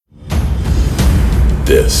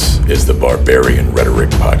This is the Barbarian Rhetoric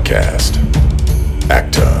Podcast.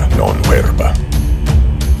 Acta non verba.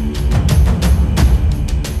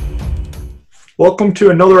 Welcome to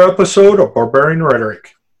another episode of Barbarian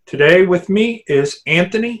Rhetoric. Today with me is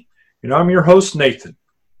Anthony, and I'm your host, Nathan.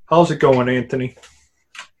 How's it going, Anthony?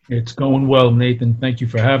 It's going well, Nathan. Thank you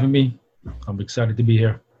for having me. I'm excited to be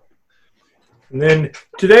here. And then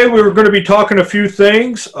today we were going to be talking a few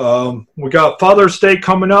things. We got Father's Day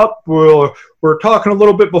coming up. We're talking a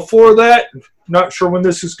little bit before that. Not sure when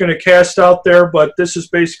this is going to cast out there, but this is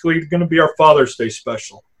basically going to be our Father's Day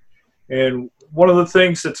special. And one of the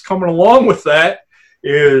things that's coming along with that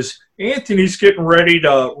is Anthony's getting ready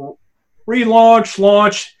to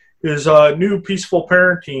launch his new Peaceful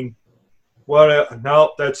Parenting.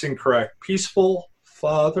 No, that's incorrect. Peaceful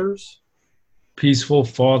Fathers?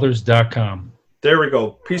 Peacefulfathers.com. There we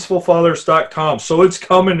go. Peacefulfathers.com. So it's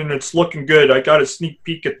coming and it's looking good. I got a sneak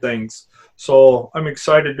peek at things. So I'm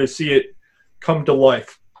excited to see it come to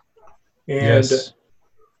life. And yes.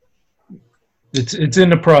 It's in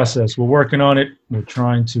the process. We're working on it. We're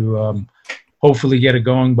trying to hopefully get it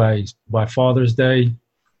going by Father's Day.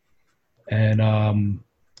 And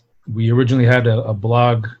we originally had a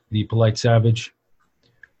blog, The Polite Savage.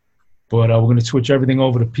 But we're going to switch everything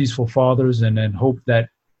over to Peaceful Fathers and then hope that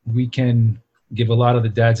we can give a lot of the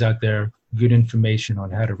dads out there good information on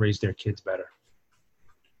how to raise their kids better.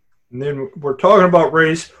 And then we're talking about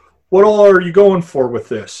raise. What all are you going for with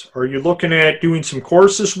this? Are you looking at doing some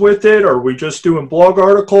courses with it? Or are we just doing blog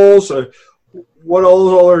articles? What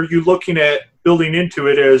all are you looking at building into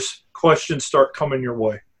it as questions start coming your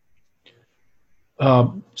way?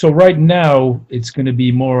 So right now, it's going to be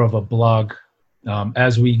more of a blog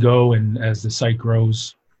as we go and as the site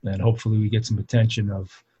grows. And hopefully we get some attention of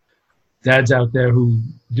dads out there who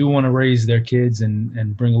do want to raise their kids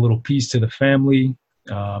and bring a little peace to the family,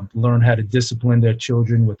 learn how to discipline their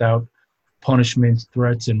children without punishments,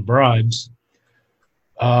 threats, and bribes.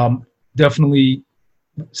 Definitely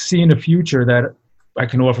see in the future that I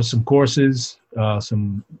can offer some courses,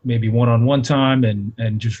 some maybe one-on-one time,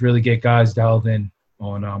 and just really get guys dialed in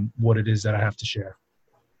on what it is that I have to share.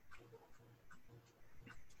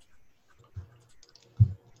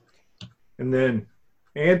 And then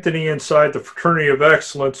Anthony inside the Fraternity of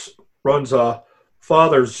Excellence runs a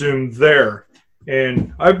Father's Zoom there.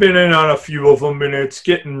 And I've been in on a few of them, and it's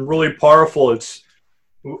getting really powerful.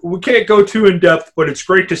 We can't go too in-depth, but it's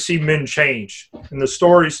great to see men change and the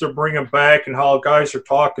stories they're bringing back and how guys are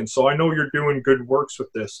talking. So I know you're doing good works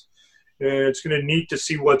with this. And it's going to be neat to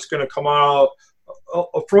see what's going to come out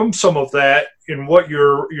from some of that and what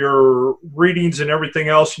your readings and everything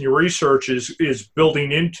else and your research is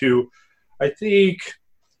building into. I think,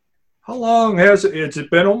 how long has it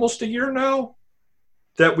been? Almost a year now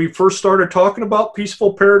that we first started talking about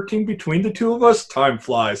peaceful parenting between the two of us. Time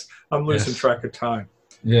flies. I'm losing track of time.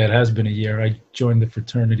 Yeah, it has been a year. I joined the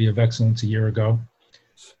Fraternity of Excellence a year ago.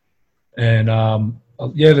 And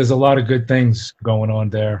there's a lot of good things going on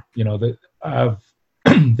there. You know, that I've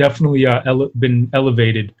definitely been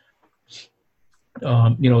elevated,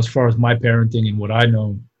 as far as my parenting and what I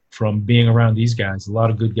know from being around these guys. A lot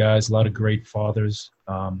of good guys, a lot of great fathers.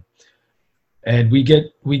 And we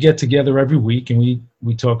get together every week and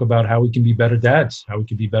we talk about how we can be better dads, how we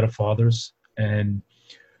can be better fathers. And,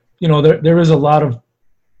 there is a lot of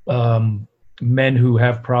men who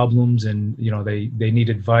have problems and, they need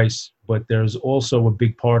advice, but there's also a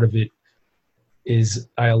big part of it is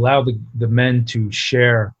I allow the men to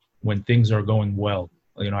share when things are going well.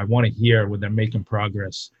 I want to hear when they're making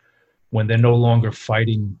progress, when they're no longer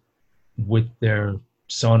fighting with their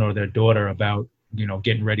son or their daughter about,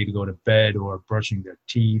 getting ready to go to bed or brushing their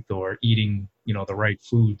teeth or eating, the right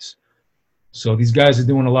foods. So these guys are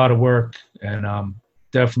doing a lot of work and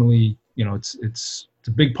definitely, it's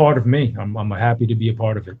a big part of me. I'm happy to be a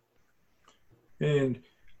part of it. And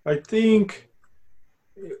I think,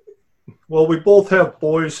 we both have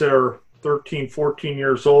boys that are 13, 14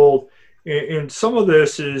 years old. And some of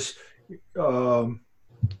this is,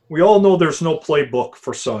 we all know there's no playbook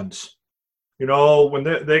for sons. When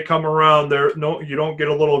they come around, you don't get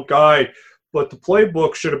a little guide, but the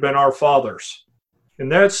playbook should have been our fathers.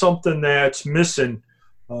 And that's something that's missing,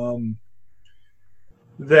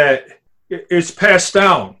 that is passed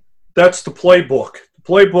down. That's the playbook. The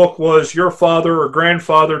playbook was your father or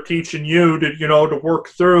grandfather teaching you to work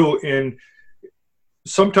through, and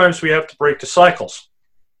sometimes we have to break the cycles.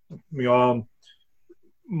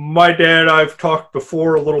 My dad, I've talked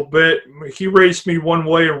before a little bit, he raised me one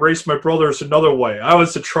way and raised my brothers another way. I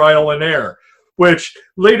was a trial and error, which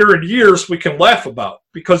later in years we can laugh about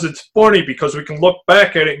because it's funny because we can look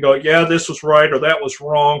back at it and go, yeah, this was right or that was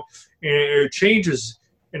wrong. And it changes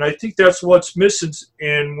And I think that's what's missing.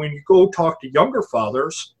 And when you go talk to younger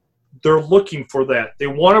fathers, they're looking for that. They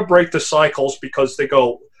want to break the cycles because they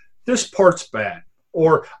go, this part's bad,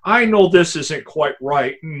 or I know this isn't quite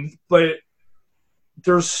right, but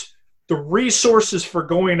there's the resources for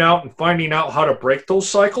going out and finding out how to break those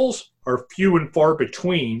cycles are few and far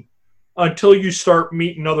between until you start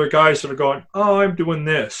meeting other guys that are going, oh, I'm doing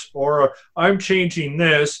this, or I'm changing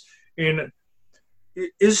this. And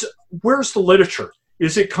where's the literature?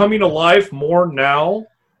 Is it coming alive more now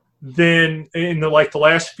than in the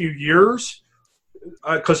last few years?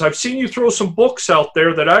 Because I've seen you throw some books out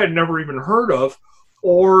there that I had never even heard of.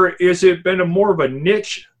 Or is it been more of a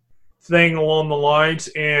niche thing along the lines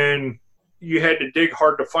and you had to dig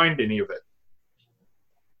hard to find any of it?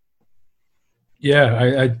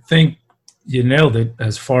 Yeah, I think you nailed it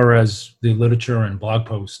as far as the literature and blog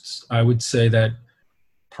posts. I would say that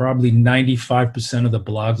probably 95% of the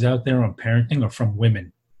blogs out there on parenting are from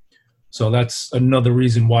women. So that's another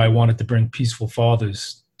reason why I wanted to bring Peaceful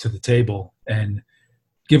Fathers to the table and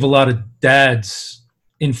give a lot of dads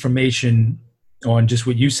information on just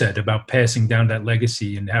what you said about passing down that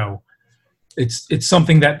legacy and how it's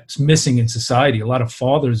something that's missing in society. A lot of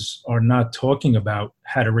fathers are not talking about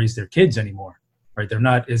how to raise their kids anymore, right? They're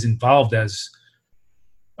not as involved as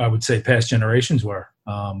I would say past generations were.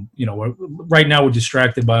 Right now we're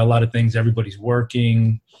distracted by a lot of things. Everybody's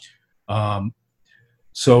working.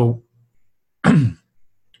 So,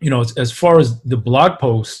 as far as the blog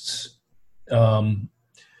posts,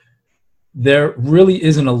 there really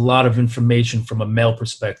isn't a lot of information from a male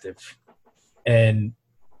perspective. And,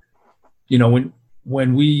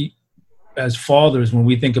 when we, as fathers, when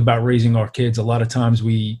we think about raising our kids, a lot of times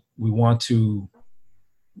we want to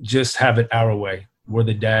just have it our way. We're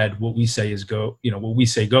the dad, what we say is what we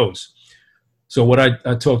say goes. So what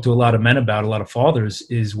I talk to a lot of men about, a lot of fathers,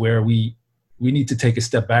 is where we need to take a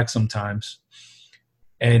step back sometimes.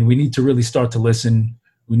 And we need to really start to listen.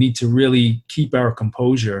 We need to really keep our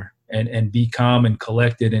composure and be calm and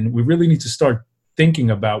collected. And we really need to start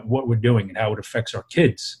thinking about what we're doing and how it affects our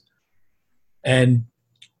kids. And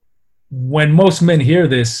when most men hear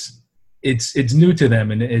this, it's new to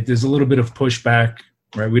them. And there's a little bit of pushback,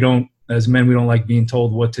 right? As men, we don't like being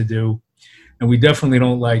told what to do. And we definitely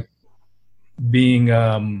don't like being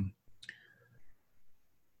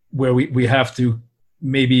where we have to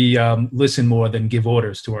maybe listen more than give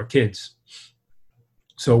orders to our kids.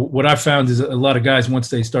 So what I found is a lot of guys, once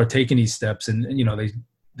they start taking these steps and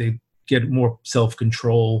they get more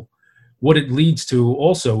self-control, what it leads to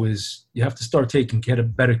also is you have to start taking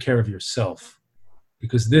better care of yourself,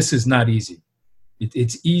 because this is not easy.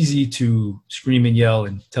 It's easy to scream and yell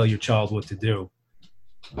and tell your child what to do.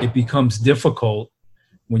 It becomes difficult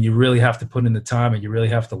when you really have to put in the time and you really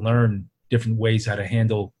have to learn different ways how to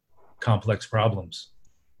handle complex problems.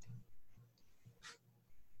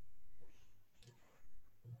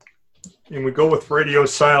 And we go with radio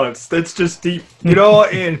silence. That's just deep,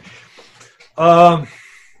 and I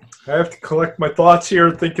have to collect my thoughts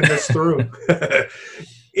here thinking this through.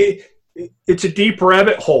 It's a deep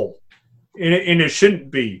rabbit hole. And it shouldn't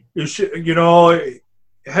be. It should,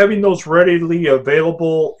 having those readily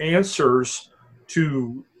available answers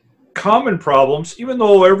to common problems, even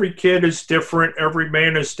though every kid is different, every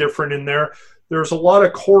man is different in there, there's a lot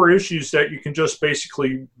of core issues that you can just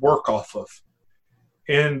basically work off of.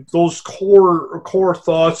 And those core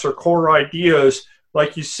thoughts or core ideas,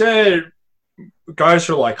 like you said, guys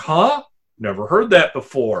are like, huh? Never heard that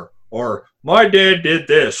before. Or my dad did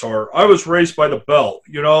this, or I was raised by the belt,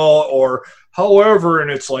 or however. And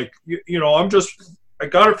it's like, I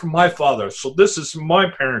got it from my father. So this is my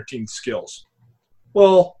parenting skills.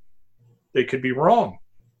 Well, they could be wrong,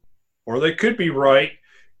 or they could be right.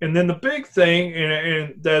 And then the big thing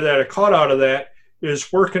and that I caught out of that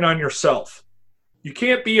is working on yourself. You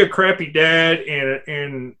can't be a crappy dad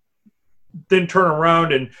and then turn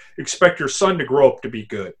around and expect your son to grow up to be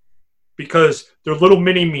good. Because they're little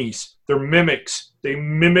mini-me's. They're mimics. They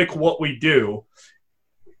mimic what we do.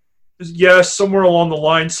 Yes, somewhere along the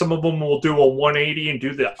line, some of them will do a 180 and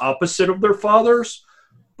do the opposite of their fathers.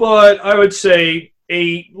 But I would say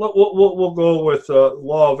we'll go with the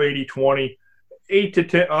law of 80-20. 8 to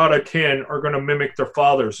 10 out of 10 are going to mimic their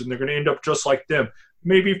fathers, and they're going to end up just like them.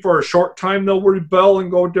 Maybe for a short time they'll rebel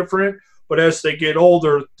and go different, but as they get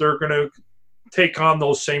older, they're going to take on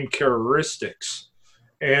those same characteristics.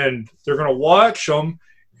 And they're going to watch them,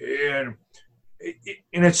 and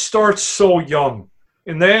it starts so young.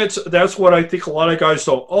 And that's what I think a lot of guys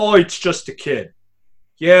don't. Oh, it's just a kid.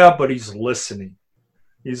 Yeah, but he's listening.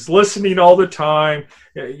 He's listening all the time.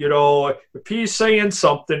 If he's saying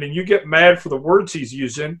something and you get mad for the words he's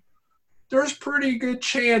using, there's pretty good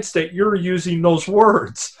chance that you're using those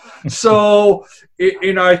words. So,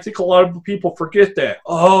 and I think a lot of people forget that.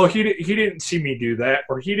 Oh, he didn't see me do that,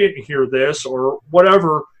 or he didn't hear this, or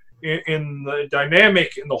whatever. In the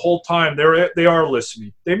dynamic, and the whole time they are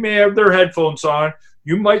listening. They may have their headphones on.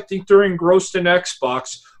 You might think they're engrossed in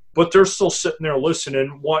Xbox, but they're still sitting there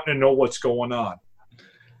listening, wanting to know what's going on.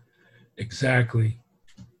 Exactly.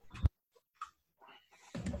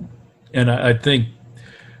 And I think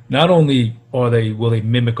not only will they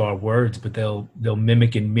mimic our words, but they'll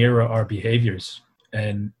mimic and mirror our behaviors.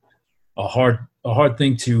 And a hard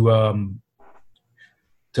thing to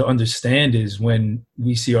understand is when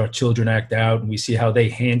we see our children act out and we see how they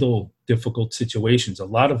handle difficult situations. A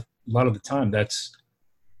lot of the time, that's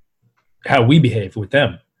how we behave with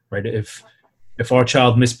them, right? If our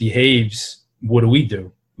child misbehaves, what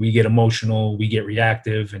do? We get emotional, we get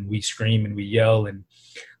reactive, and we scream and we yell, and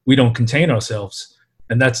we don't contain ourselves.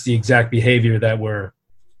 And that's the exact behavior that we're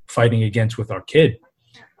fighting against with our kid.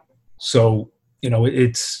 So, parenting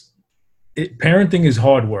is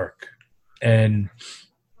hard work. And,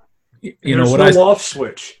 there's no off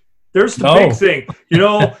switch. There's the big thing.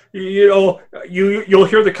 You'll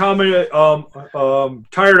hear the comment,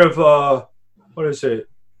 tired of,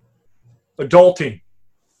 adulting.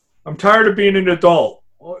 I'm tired of being an adult.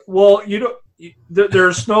 Well,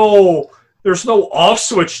 there's no off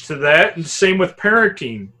switch to that. And same with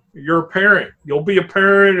parenting. You're a parent. You'll be a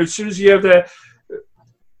parent as soon as you have that.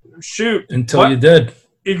 Shoot. Until you're dead.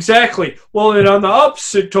 Exactly. Well, and on the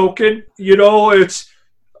opposite token,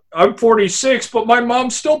 I'm 46, but my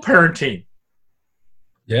mom's still parenting.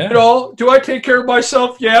 Yeah. Do I take care of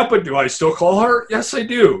myself? Yeah, but do I still call her? Yes, I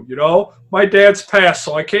do. My dad's passed,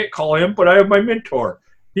 so I can't call him, but I have my mentor.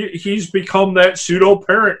 He's become that pseudo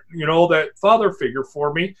parent, that father figure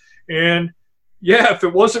for me. And yeah, if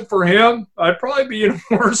it wasn't for him, I'd probably be in a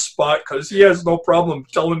worse spot because he has no problem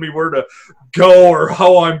telling me where to go or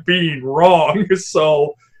how I'm being wrong.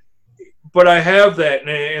 So, but I have that,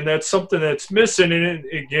 and that's something that's missing. And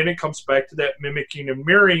again, it comes back to that mimicking and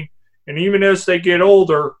mirroring. And even as they get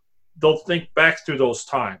older, they'll think back through those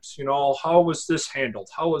times. How was this handled?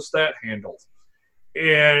 How was that handled?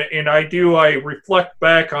 And I reflect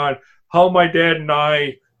back on how my dad and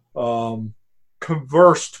I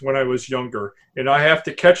conversed when I was younger. And I have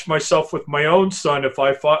to catch myself with my own son if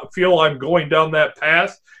I feel I'm going down that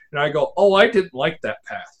path. And I go, oh, I didn't like that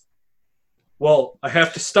path. Well, I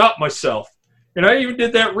have to stop myself. And I even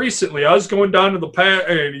did that recently. I was going down to the path,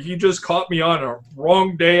 and he just caught me on a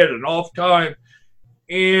wrong day at an off time.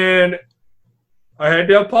 And I had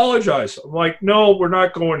to apologize. I'm like, no, we're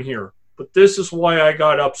not going here. But this is why I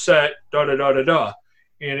got upset, da-da-da-da-da.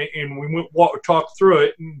 And we talked through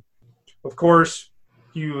it. And, of course,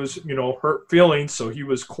 he was, hurt feelings, so he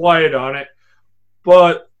was quiet on it.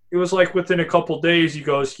 But it was like within a couple days, he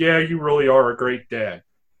goes, yeah, you really are a great dad.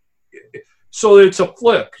 So it's a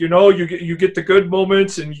flip, you get the good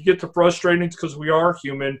moments and you get the frustrations because we are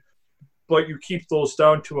human, but you keep those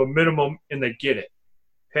down to a minimum and they get it.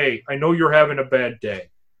 Hey, I know you're having a bad day.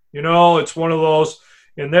 It's one of those,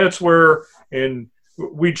 and that's where, and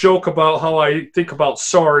we joke about how I think about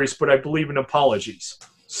sorries, but I believe in apologies.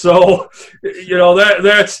 So,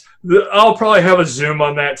 that's, I'll probably have a Zoom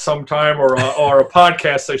on that sometime or a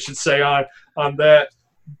podcast, I should say, on that.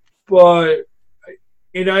 But,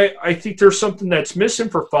 and I think there's something that's missing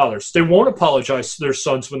for fathers. They won't apologize to their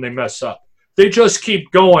sons when they mess up. They just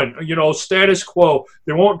keep going, status quo.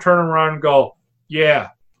 They won't turn around and go, yeah,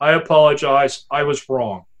 I apologize. I was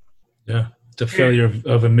wrong. Yeah, it's a failure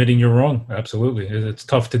of admitting you're wrong. Absolutely. It's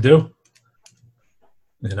tough to do.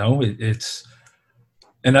 It's,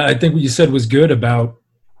 and I think what you said was good about,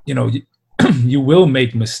 you will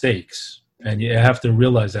make mistakes, and you have to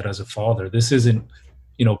realize that as a father. This isn't,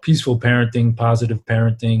 peaceful parenting, positive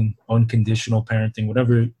parenting, unconditional parenting,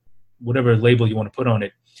 whatever label you want to put on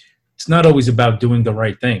it. It's not always about doing the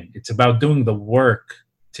right thing. It's about doing the work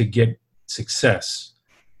to get success.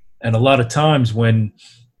 And a lot of times when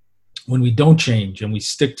we don't change and we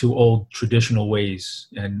stick to old traditional ways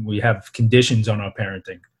and we have conditions on our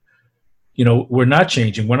parenting, we're not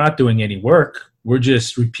changing. We're not doing any work. We're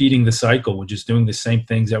just repeating the cycle. We're just doing the same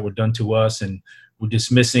things that were done to us, and we're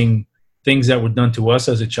dismissing things that were done to us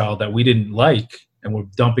as a child that we didn't like, and we're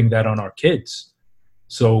dumping that on our kids.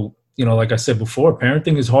 So, like I said before,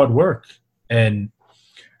 parenting is hard work. And,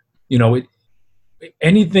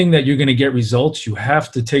 anything that you're going to get results, you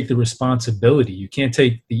have to take the responsibility. You can't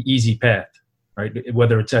take the easy path, right?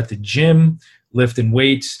 Whether it's at the gym, lifting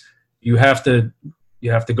weights, you have to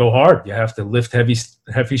go hard. You have to lift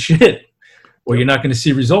heavy shit, or you're not going to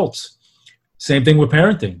see results. same thing with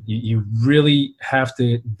parenting. You really have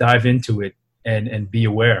to dive into it and be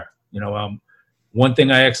aware. One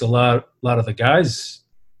thing I ask a lot of the guys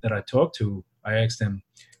that I talk to, I ask them,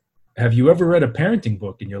 have you ever read a parenting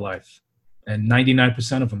book in your life? And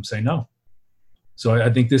 99% of them say no. So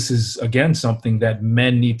I think this is, again, something that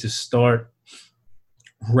men need to start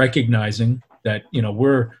recognizing that,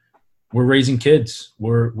 we're raising kids.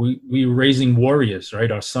 We're raising warriors,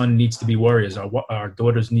 right? Our son needs to be warriors. Our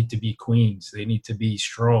daughters need to be queens. They need to be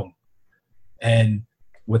strong. And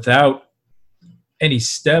without any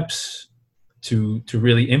steps to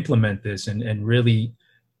really implement this and really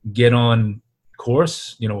get on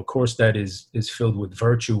course, a course that is filled with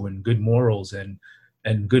virtue and good morals and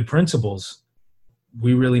good principles,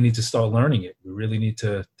 we really need to start learning it. We really need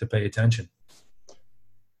to pay attention.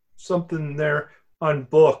 Something there on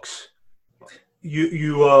books.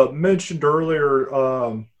 You mentioned earlier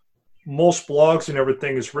most blogs and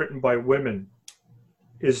everything is written by women.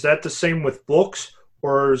 Is that the same with books,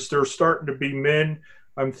 or is there starting to be men?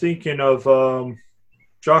 I'm thinking of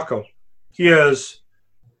Jocko. He has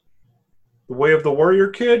The Way of the Warrior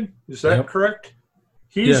Kid. Is that correct?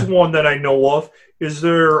 He's one that I know of. Is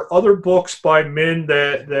there other books by men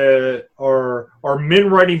that are men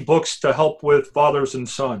writing books to help with fathers and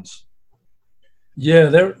sons? Yeah,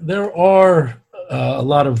 there are a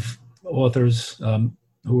lot of authors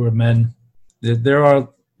who are men. There are.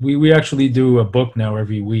 We actually do a book now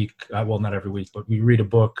every week. Well, not every week, but we read a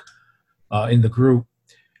book in the group.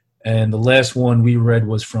 And the last one we read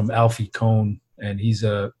was from Alfie Kohn, and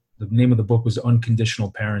the name of the book was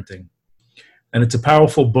Unconditional Parenting, and it's a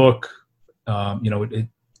powerful book.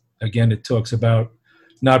 It talks about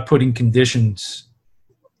not putting conditions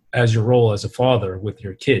as your role as a father with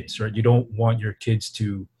your kids, right? You don't want your kids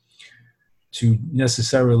to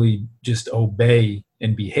necessarily just obey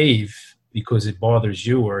and behave because it bothers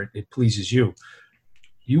you or it pleases you.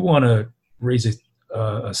 You want to raise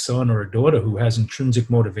a son or a daughter who has intrinsic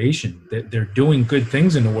motivation, that they're doing good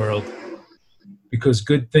things in the world because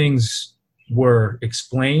good things were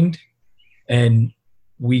explained and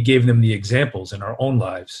we gave them the examples in our own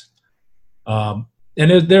lives. And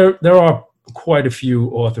there are quite a few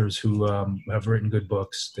authors who have written good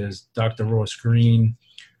books. There's Dr. Ross Greene.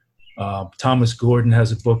 Thomas Gordon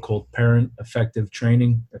has a book called Parent Effectiveness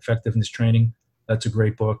Training. That's a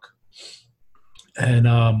great book. And,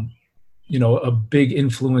 a big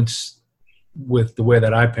influence with the way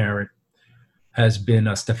that I parent has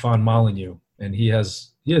been Stefan Molyneux. And he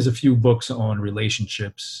has a few books on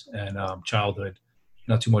relationships and childhood,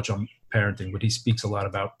 not too much on parenting, but he speaks a lot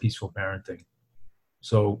about peaceful parenting.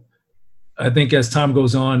 So I think as time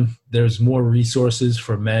goes on, there's more resources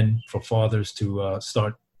for men, for fathers to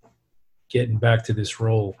start getting back to this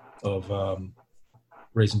role of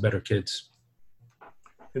raising better kids.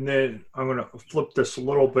 And then I'm going to flip this a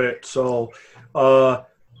little bit. So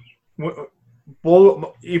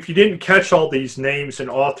if you didn't catch all these names and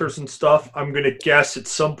authors and stuff, I'm going to guess at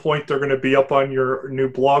some point they're going to be up on your new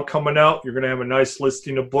blog coming out. You're going to have a nice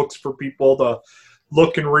listing of books for people to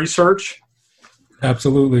look and research.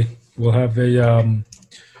 Absolutely. We'll have a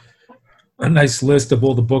nice list of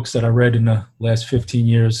all the books that I read in the last 15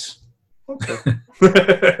 years. Okay.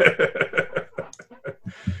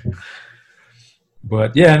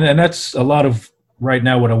 But yeah, and that's a lot of right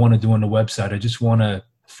now what I want to do on the website. I just want to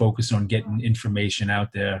focus on getting information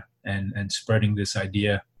out there and spreading this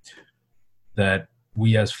idea that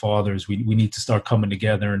we as fathers, we need to start coming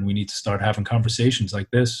together and we need to start having conversations like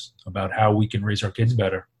this about how we can raise our kids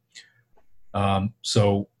better.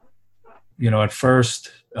 So, at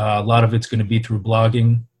first, a lot of it's going to be through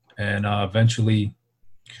blogging, and eventually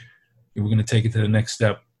we're going to take it to the next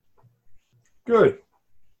step. Good.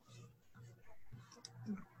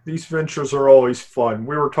 These ventures are always fun.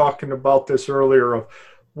 We were talking about this earlier of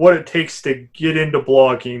what it takes to get into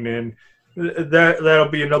blogging, and that'll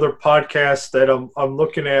be another podcast that I'm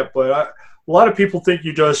looking at. But a lot of people think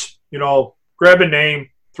you just, grab a name,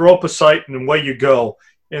 throw up a site, and away you go.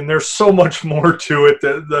 And there's so much more to it.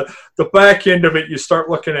 The back end of it, you start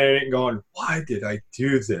looking at it and going, why did I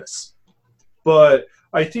do this? But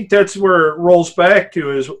I think that's where it rolls back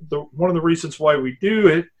to is one of the reasons why we do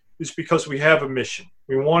it is because we have a mission.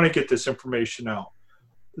 We want to get this information out.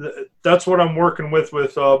 That's what I'm working with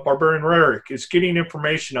Barbarian Rhetoric, is getting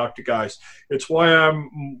information out to guys. It's why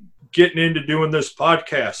I'm getting into doing this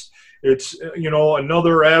podcast. It's,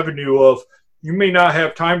 another avenue of you may not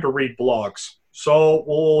have time to read blogs. So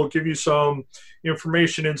we'll give you some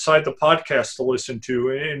information inside the podcast to listen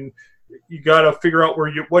to, and you got to figure out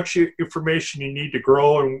what information you need to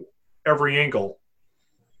grow in every angle.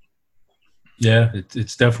 Yeah,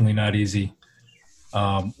 it's definitely not easy.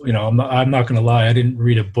 I'm not going to lie. I didn't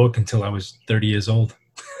read a book until I was 30 years old.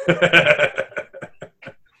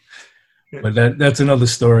 But that's another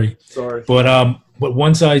story. Sorry. But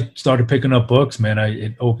once I started picking up books, man,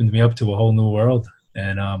 it opened me up to a whole new world.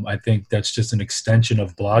 And I think that's just an extension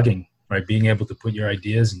of blogging, right? Being able to put your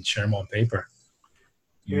ideas and share them on paper.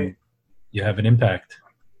 You have an impact.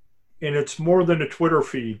 And it's more than a Twitter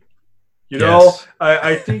feed. You know,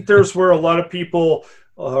 I think there's where a lot of people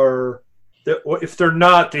are, that if they're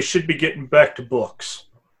not, they should be getting back to books.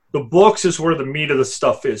 The books is where the meat of the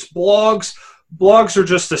stuff is. Blogs are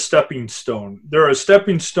just a stepping stone. They're a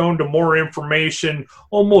stepping stone to more information,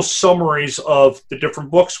 almost summaries of the different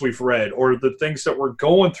books we've read or the things that we're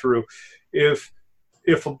going through. If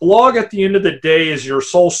a blog at the end of the day is your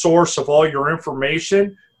sole source of all your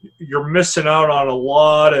information, you're missing out on a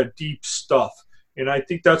lot of deep stuff. And I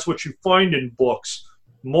think that's what you find in books.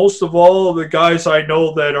 Most of all, the guys I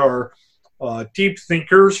know that are deep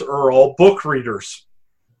thinkers are all book readers.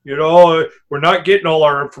 You know, we're not getting all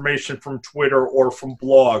our information from Twitter or from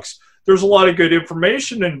blogs. There's a lot of good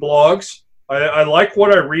information in blogs. I like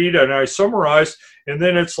what I read and I summarize, and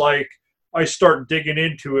then it's like I start digging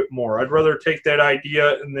into it more. I'd rather take that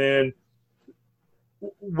idea and then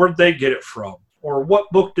where'd they get it from? Or what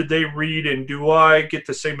book did they read, and do I get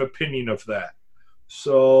the same opinion of that?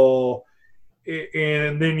 So,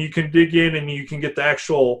 and then you can dig in and you can get the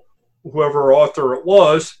actual, whoever author it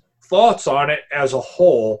was, thoughts on it as a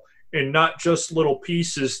whole, and not just little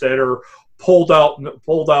pieces that are pulled out and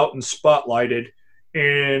spotlighted,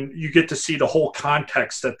 and you get to see the whole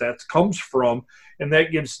context that comes from, and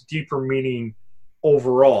that gives deeper meaning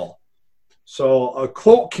overall. So a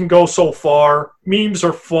quote can go so far. Memes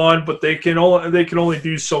are fun, but they can only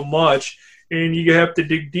do so much, and you have to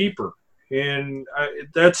dig deeper. And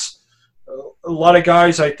that's a lot of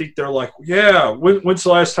guys. I think they're like, yeah, when's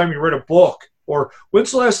the last time you read a book? Or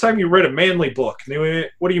when's the last time you read a manly book? And they went,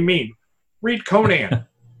 what do you mean? Read Conan.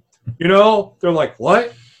 You know, they're like,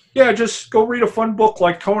 what? Yeah, just go read a fun book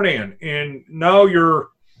like Conan. And now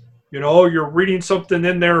you're reading something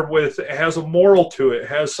in there it has a moral to it,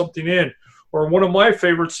 has something in. Or one of my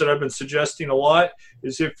favorites that I've been suggesting a lot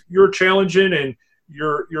is if you're challenging and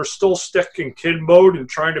you're still stuck in kid mode and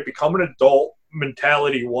trying to become an adult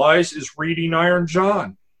mentality-wise, is reading Iron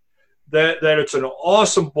John. That it's an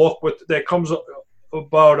awesome book that comes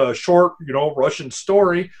about a short, Russian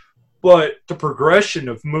story, but the progression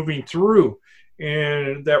of moving through,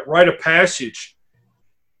 and that rite of passage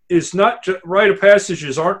is not rite of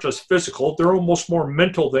passages aren't just physical; they're almost more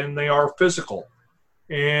mental than they are physical.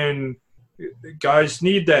 And guys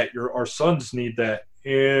need that. Our sons need that,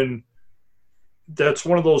 and that's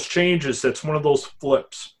one of those changes. That's one of those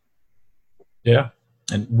flips. Yeah,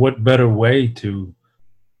 and what better way to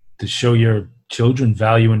show your children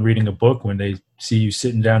value in reading a book when they see you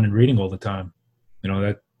sitting down and reading all the time?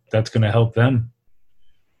 That's going to help them.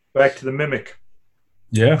 Back to the mimic.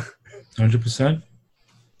 Yeah, 100%.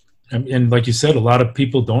 And like you said, a lot of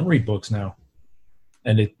people don't read books now.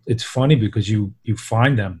 And it's funny because you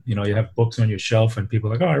find them. You have books on your shelf and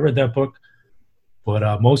people are like, oh, I read that book.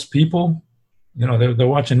 But most people, they're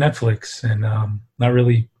watching Netflix and not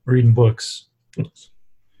really reading books.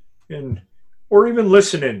 Or even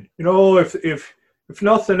listening. If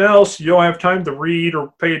nothing else, you don't have time to read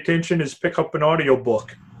or pay attention, is pick up an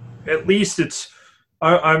audiobook. At least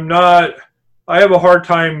I have a hard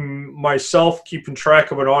time myself keeping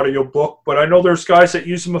track of an audiobook, but I know there's guys that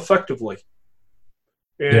use them effectively.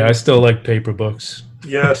 And yeah, I still like paper books.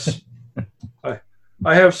 Yes.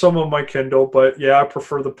 I have some on my Kindle, but yeah, I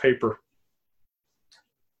prefer the paper.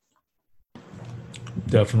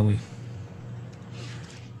 Definitely.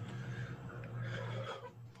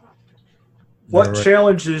 What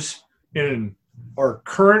challenges in our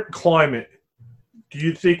current climate do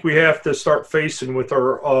you think we have to start facing with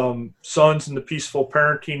our sons and the peaceful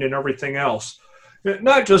parenting and everything else?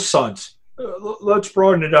 Not just sons. Let's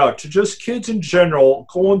broaden it out to just kids in general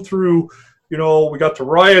going through, we got the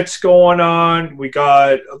riots going on, we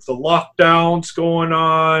got the lockdowns going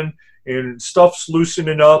on, and stuff's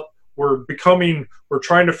loosening up. We're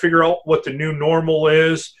trying to figure out what the new normal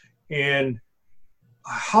is, and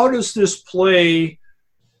how does this play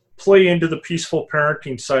into the peaceful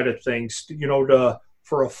parenting side of things?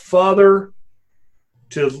 For a father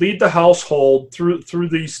to lead the household through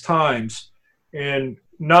these times and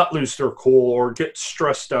not lose their cool or get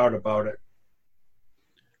stressed out about it.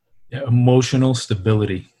 Yeah, emotional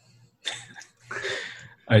stability.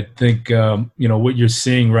 I think what you're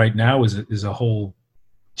seeing right now is a whole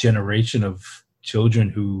generation of children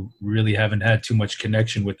who really haven't had too much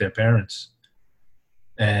connection with their parents.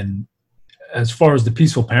 And as far as the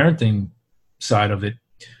peaceful parenting side of it,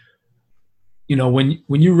 you know, when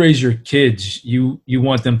you raise your kids, you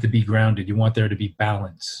want them to be grounded. You want there to be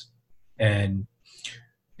balance. And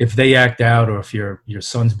if they act out, or if your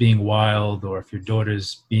son's being wild, or if your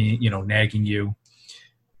daughter's being, you know, nagging you,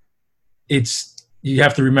 you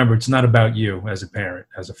have to remember it's not about you as a parent,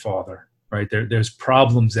 as a father, right? There's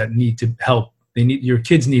problems that need to help. Your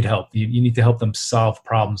kids need help. You need to help them solve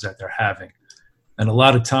problems that they're having. And a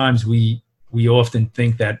lot of times we often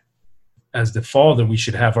think that as the father, we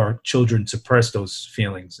should have our children suppress those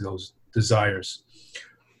feelings, those desires.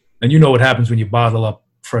 And you know what happens when you bottle up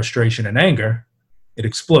frustration and anger, it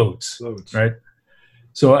explodes. Right?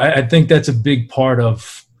 So I think that's a big part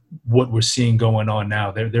of what we're seeing going on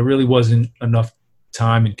now. There really wasn't enough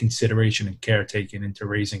time and consideration and care taken into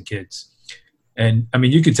raising kids. And I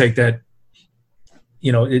mean, you could take that,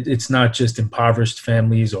 you know, it's not just impoverished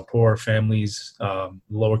families or poor families,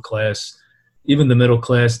 lower class, even the middle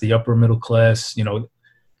class, the upper middle class. You know,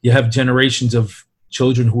 you have generations of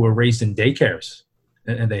children who were raised in daycares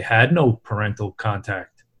and they had no parental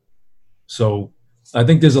contact. So I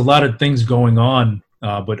think there's a lot of things going on,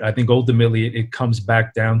 but I think ultimately it comes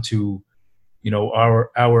back down to, you know,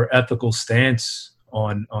 our ethical stance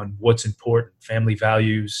on what's important, family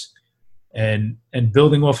values, and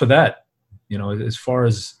building off of that. You know, as far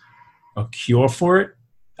as a cure for it,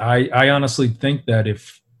 I honestly think that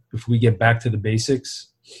if we get back to the basics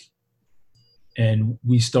and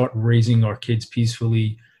we start raising our kids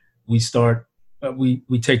peacefully, we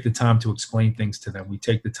take the time to explain things to them. We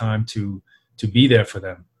take the time to be there for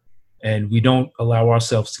them. And we don't allow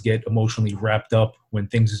ourselves to get emotionally wrapped up when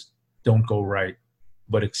things don't go right,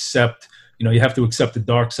 but you know, you have to accept the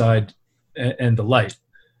dark side and the light.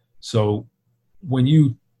 So when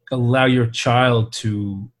you allow your child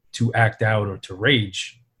to act out or to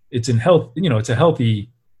rage, it's a healthy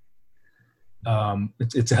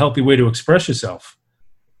way to express yourself.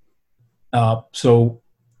 So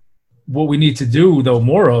what we need to do, though,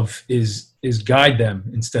 more of is guide them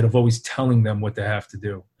instead of always telling them what they have to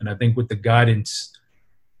do. And I think with the guidance,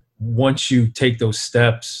 once you take those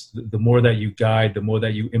steps, the more that you guide, the more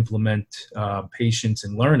that you implement patience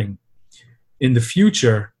and learning, in the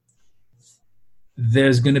future,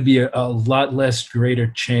 there's going to be a lot less greater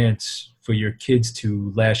chance for your kids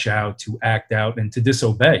to lash out, to act out, and to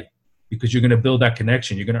disobey, because you're going to build that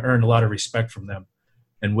connection. You're going to earn a lot of respect from them.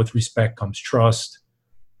 And with respect comes trust.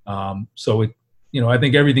 So I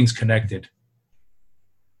think everything's connected.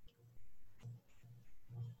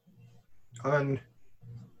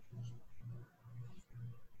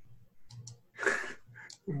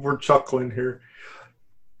 We're chuckling here.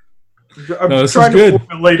 I'm trying to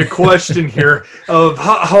formulate a question here of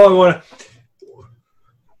how I want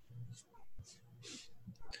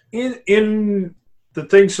to. In the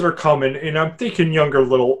things that are coming, and I'm thinking younger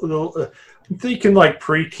I'm thinking like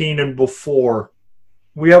preteen and before,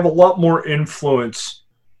 we have a lot more influence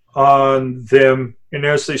on them. And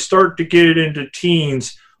as they start to get into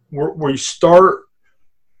teens, we start,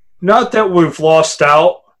 not that we've lost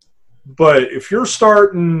out, but if you're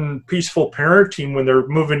starting peaceful parenting when they're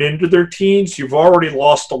moving into their teens, you've already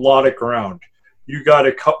lost a lot of ground. You got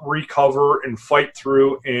to recover and fight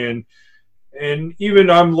through. And even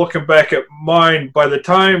I'm looking back at mine, by the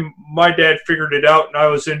time my dad figured it out and I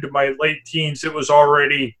was into my late teens, it was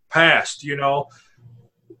already past, you know.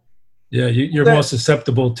 Yeah, you're more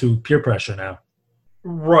susceptible to peer pressure now.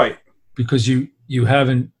 Right. Because you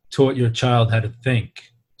haven't taught your child how to think.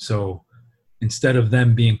 So instead of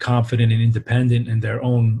them being confident and independent in their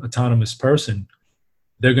own autonomous person,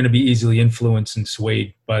 they're going to be easily influenced and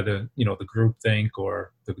swayed by the group think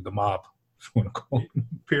or the mob, if you want to call them.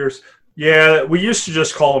 Peers. Yeah, we used to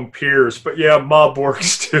just call them peers, but yeah, mob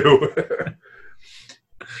works too.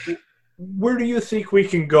 Where do you think we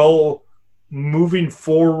can go moving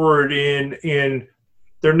forward in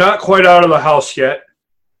they're not quite out of the house yet,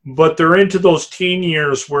 but they're into those teen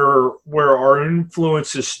years where our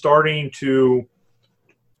influence is starting to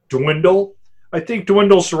dwindle. I think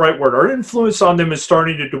dwindle's the right word. Our influence on them is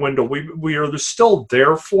starting to dwindle. We are still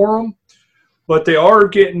there for them, but they are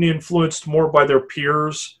getting influenced more by their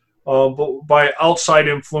peers, but by outside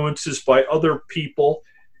influences, by other people.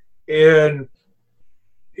 And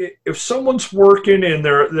if someone's working and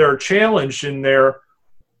they're challenged in there,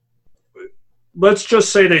 let's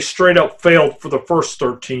just say they straight up failed for the first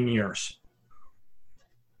 13 years.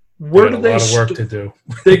 Where do they? A lot of work to do.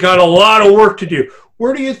 They got a lot of work to do.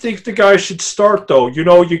 Where do you think the guy should start, though? You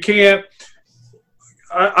know, you can't.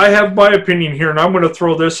 I have my opinion here, and I'm going to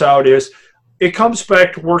throw this out: is it comes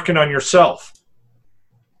back to working on yourself.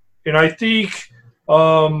 And I think,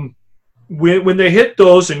 when they hit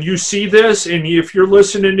those and you see this, and if you're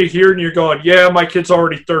listening to here and you're going, yeah, my kid's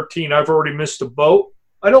already 13, I've already missed a boat,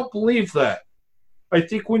 I don't believe that. I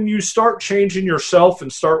think when you start changing yourself and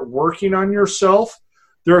start working on yourself,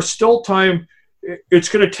 there's still time. It's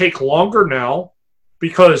going to take longer now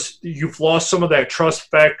because you've lost some of that trust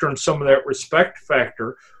factor and some of that respect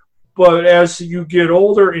factor. But as you get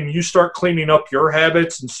older and you start cleaning up your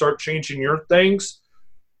habits and start changing your things,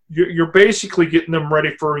 you're basically getting them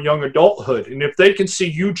ready for young adulthood. And if they can see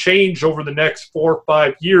you change over the next 4 or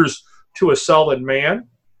 5 years to a solid man,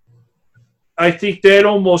 I think that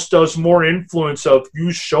almost does more influence of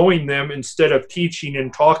you showing them instead of teaching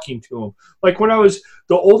and talking to them. Like the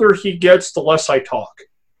older he gets, the less I talk.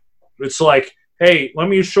 It's like, hey, let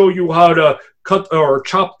me show you how to cut or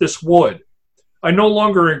chop this wood. I no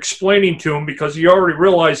longer explaining to him because he already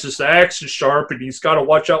realizes the axe is sharp and he's got to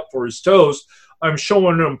watch out for his toes. I'm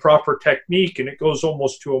showing him proper technique, and it goes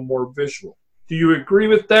almost to a more visual. Do you agree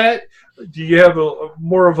with that? Do you have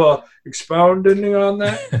more of a expounding on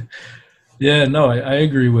that? Yeah, no, I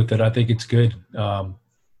agree with it. I think it's good.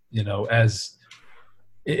 As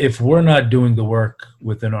if we're not doing the work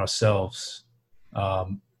within ourselves,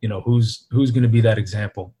 who's going to be that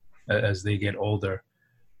example as they get older?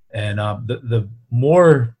 And the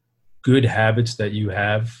more good habits that you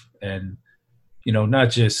have, and not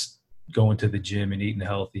just going to the gym and eating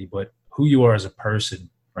healthy, but who you are as a person,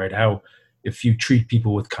 right? How if you treat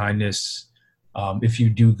people with kindness, if you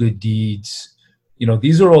do good deeds.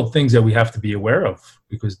 These are all things that we have to be aware of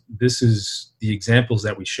because this is the examples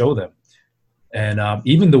that we show them. And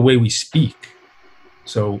even the way we speak.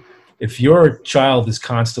 So if your child is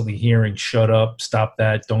constantly hearing, shut up, stop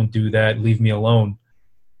that, don't do that, leave me alone,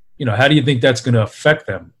 how do you think that's going to affect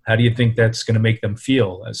them? How do you think that's going to make them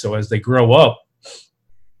feel? And so as they grow up,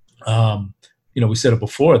 we said it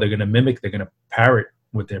before, they're going to mimic, they're going to parrot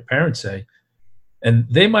what their parents say. And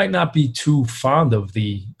they might not be too fond of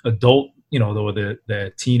the adult, or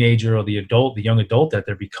the teenager or the young adult that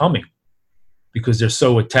they're becoming because they're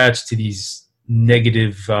so attached to these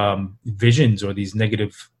negative visions or these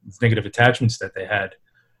negative attachments that they had.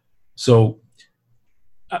 So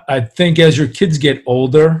I think as your kids get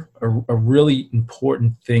older, a really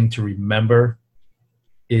important thing to remember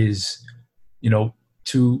is,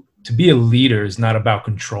 to be a leader is not about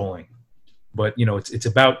controlling, but, it's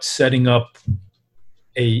about setting up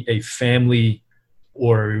a family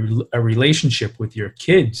or a relationship with your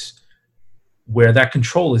kids where that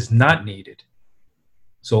control is not needed.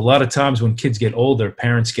 So a lot of times when kids get older,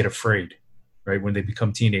 parents get afraid, right? When they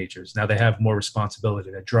become teenagers, now they have more responsibility.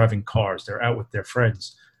 They're driving cars, they're out with their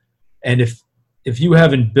friends. And if you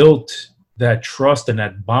haven't built that trust and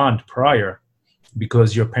that bond prior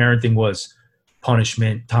because your parenting was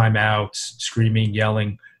punishment, timeouts, screaming,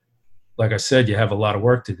 yelling, like I said, you have a lot of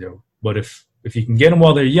work to do. But if you can get them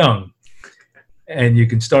while they're young, and you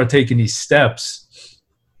can start taking these steps,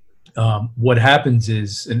 what happens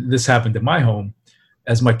is, and this happened in my home,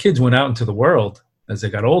 as my kids went out into the world, as they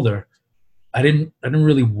got older, I didn't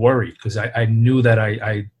really worry because I knew that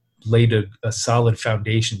I laid a solid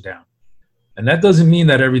foundation down. And that doesn't mean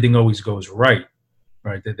that everything always goes right?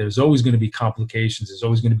 That there's always going to be complications. There's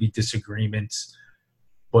always going to be disagreements.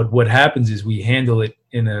 But what happens is we handle it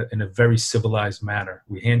in a very civilized manner.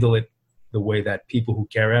 We handle it the way that people who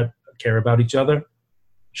care about each other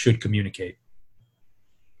should communicate.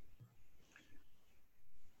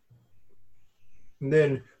 And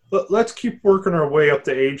then let's keep working our way up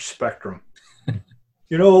the age spectrum.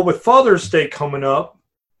 With Father's Day coming up,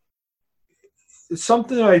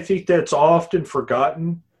 something I think that's often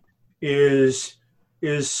forgotten is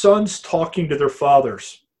sons talking to their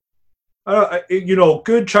fathers.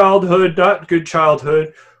 Good childhood, not good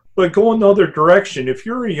childhood, but going the other direction. If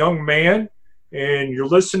you're a young man and you're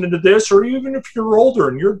listening to this, or even if you're older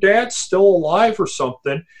and your dad's still alive or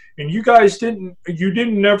something, and you guys didn't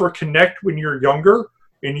ever connect when you're younger,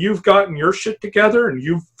 and you've gotten your shit together and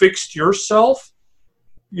you've fixed yourself,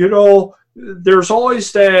 there's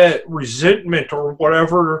always that resentment or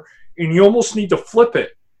whatever, and you almost need to flip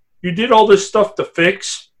it. You did all this stuff to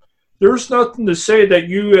fix. There's nothing to say that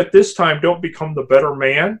you at this time don't become the better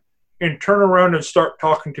man and turn around and start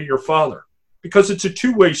talking to your father, because it's a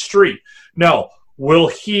two-way street. Now, will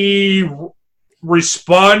he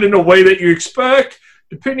respond in a way that you expect?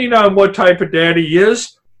 Depending on what type of dad he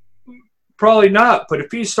is, probably not. But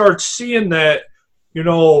if he starts seeing that,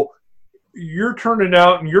 you're turning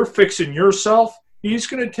out and you're fixing yourself, he's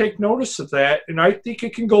going to take notice of that. And I think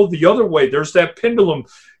it can go the other way. There's that pendulum.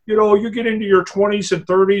 You get into your 20s and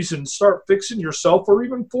 30s and start fixing yourself, or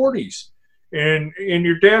even 40s. and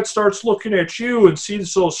your dad starts looking at you and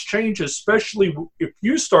sees those changes, especially if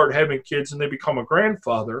you start having kids and they become a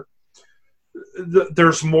grandfather,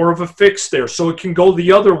 there's more of a fix there. So it can go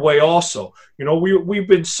the other way also. You know, we've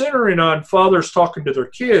been centering on fathers talking to their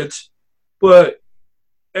kids, but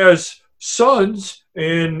as sons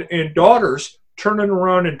and daughters turning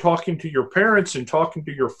around and talking to your parents and talking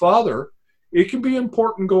to your father, it can be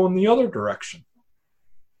important going the other direction.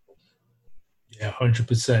 Yeah,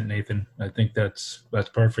 100%, Nathan. I think that's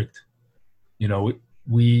perfect. You know,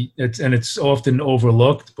 it's often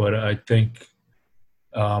overlooked, but I think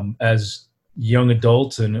as young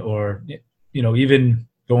adults or you know, even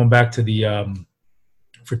going back to the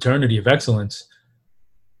fraternity of excellence,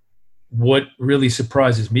 what really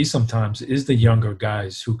surprises me sometimes is the younger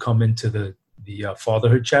guys who come into the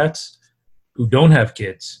fatherhood chats who don't have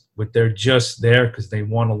kids, but they're just there because they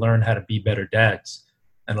want to learn how to be better dads.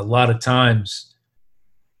 And a lot of times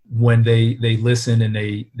when they listen and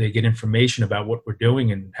they get information about what we're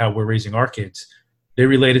doing and how we're raising our kids, they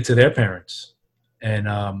relate it to their parents. And,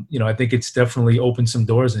 you know, I think it's definitely opened some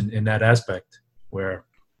doors in that aspect where.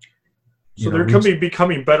 So they're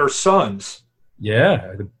becoming better sons.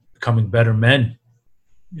 Yeah, becoming better men.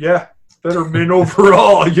 Yeah, better men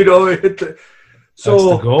overall, you know. So, that's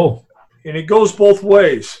the goal. And it goes both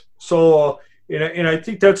ways. So, and I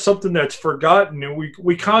think that's something that's forgotten. And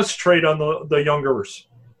we concentrate on the youngers.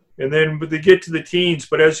 And then they get to the teens.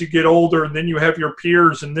 But as you get older, and then you have your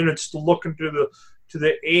peers, and then it's looking to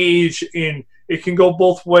the age, and it can go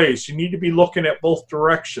both ways. You need to be looking at both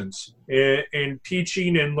directions and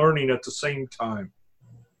teaching and learning at the same time.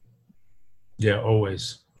 Yeah,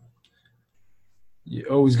 always. You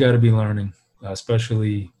always got to be learning,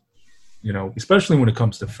 especially when it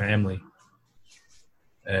comes to family.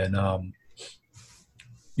 And,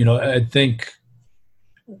 you know, I think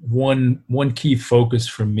one key focus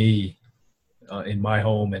for me in my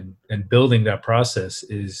home and building that process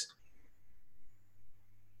is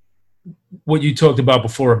what you talked about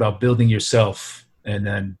before about building yourself and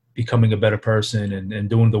then becoming a better person and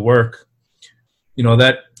doing the work. You know,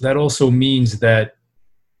 that also means that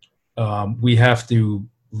we have to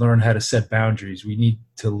learn how to set boundaries. We need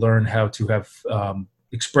to learn how to have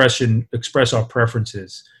express our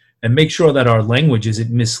preferences and make sure that our language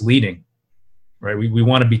isn't misleading, right? We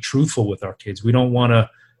want to be truthful with our kids. We don't want to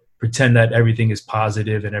pretend that everything is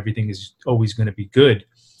positive and everything is always going to be good.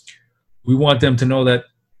 We want them to know that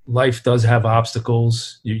life does have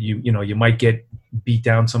obstacles. You know, you might get beat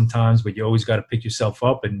down sometimes, but you always got to pick yourself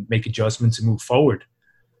up and make adjustments and move forward.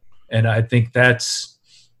 And I think that's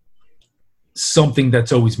something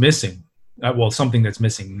that's always missing. Well, something that's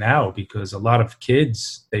missing now, because a lot of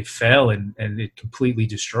kids, they fail and it completely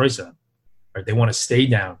destroys them. Right? They want to stay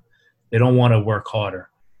down. They don't want to work harder.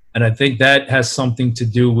 And I think that has something to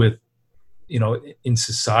do with, you know, in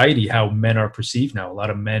society, how men are perceived now. A lot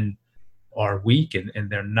of men are weak and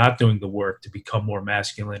they're not doing the work to become more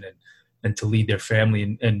masculine and to lead their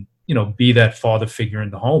family and, you know, be that father figure in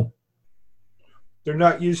the home. They're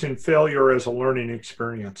not using failure as a learning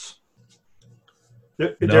experience.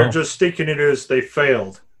 They're just thinking it as they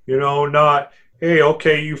failed, you know, not, hey,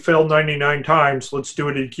 okay, you failed 99 times. Let's do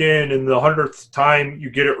it again. And the 100th time you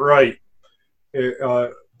get it right.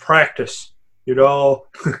 Practice, you know.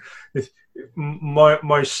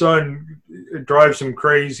 My son, it drives him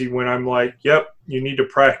crazy when I'm like, yep, you need to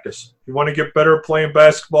practice. You want to get better at playing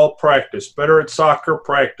basketball? Practice. Better at soccer?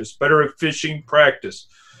 Practice. Better at fishing? Practice.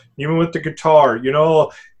 Even with the guitar, you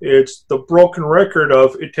know, it's the broken record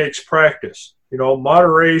of it takes practice. You know,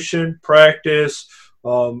 moderation, practice,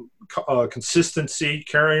 consistency,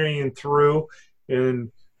 carrying through, and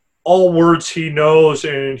all words he knows,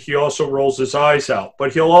 and he also rolls his eyes out.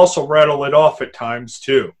 But he'll also rattle it off at times,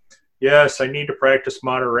 too. Yes, I need to practice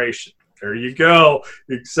moderation. There you go.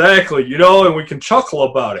 Exactly. You know, and we can chuckle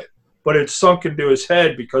about it, but it's sunk into his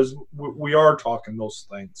head because we are talking those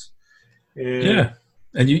things. And yeah.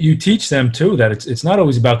 And you teach them, too, that it's not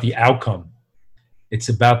always about the outcome. It's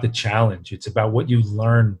about the challenge. It's about what you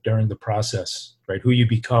learn during the process, right? Who you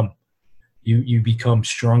become. You become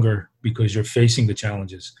stronger because you're facing the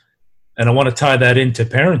challenges. And I want to tie that into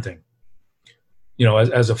parenting. You know,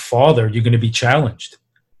 as a father, you're going to be challenged.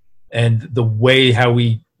 And the way how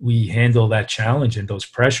we handle that challenge and those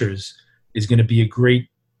pressures is going to be a great,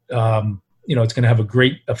 you know, it's going to have a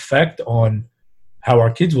great effect on how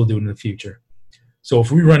our kids will do in the future. So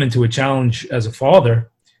if we run into a challenge as a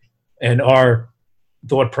father and our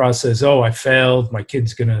thought process, oh, I failed, my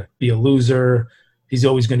kid's going to be a loser, he's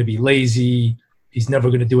always going to be lazy, he's never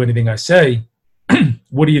going to do anything I say,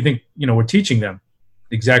 what do you think, you know, we're teaching them?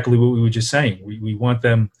 Exactly what we were just saying. We want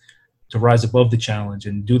them to rise above the challenge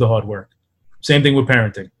and do the hard work. Same thing with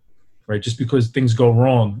parenting, right? Just because things go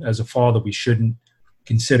wrong as a father, we shouldn't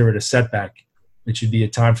consider it a setback. It should be a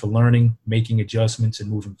time for learning, making adjustments, and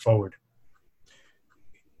moving forward.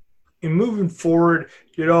 In moving forward,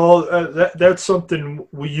 that's something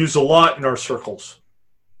we use a lot in our circles,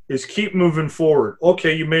 is keep moving forward.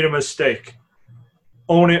 Okay, you made a mistake.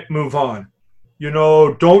 Own it, move on.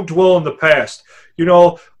 Don't dwell in the past.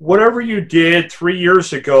 Whatever you did 3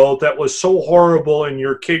 years ago that was so horrible and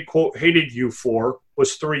your kid, quote, hated you for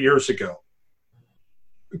was 3 years ago.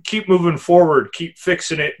 Keep moving forward, keep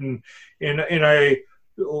fixing it. And a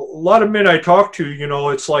lot of men I talk to,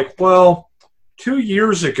 it's like, well, 2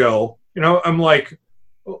 years ago, I'm like,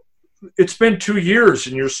 it's been 2 years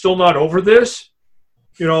and you're still not over this.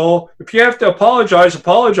 If you have to apologize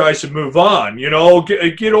and move on.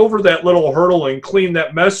 Get over that little hurdle and clean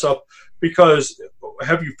that mess up, because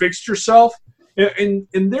have you fixed yourself? And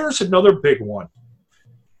there's another big one,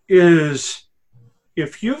 is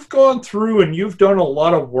if you've gone through and you've done a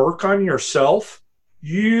lot of work on yourself,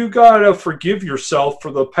 you got to forgive yourself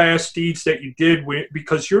for the past deeds that you did,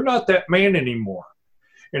 because you're not that man anymore.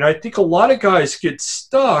 And I think a lot of guys get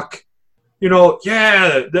stuck. They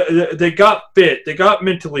got fit, they got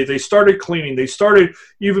mentally, they started cleaning, they started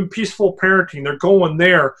even peaceful parenting. They're going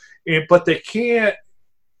there, but they can't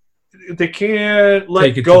let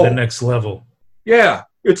take it go to the next level. Yeah,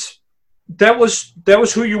 that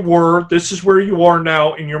was who you were. This is where you are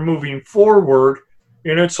now, and you're moving forward.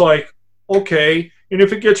 And it's like, okay. And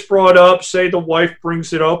if it gets brought up, say the wife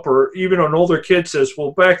brings it up, or even an older kid says,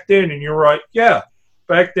 "Well, back then," and you're right, yeah,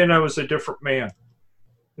 back then I was a different man.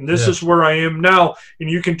 And this is where I am now. And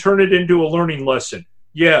you can turn it into a learning lesson.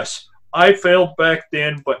 Yes, I failed back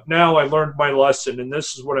then, but now I learned my lesson, and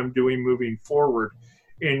this is what I'm doing moving forward.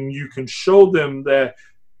 And you can show them that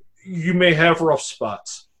you may have rough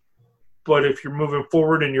spots, but if you're moving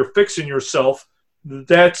forward and you're fixing yourself,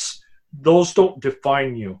 those don't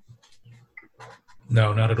define you.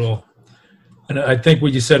 No, not at all. And I think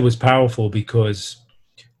what you said was powerful, because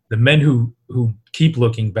the men who keep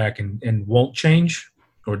looking back and won't change,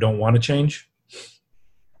 or don't want to change,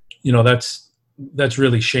 that's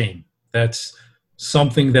really shame. That's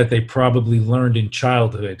something that they probably learned in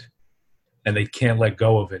childhood and they can't let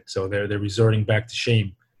go of it. So they're resorting back to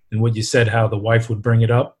shame. And what you said, how the wife would bring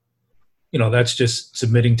it up, that's just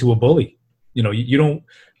submitting to a bully. You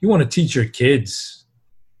want to teach your kids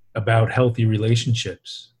about healthy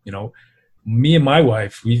relationships. Me and my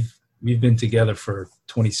wife, we've been together for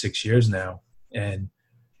 26 years now. And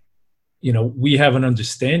we have an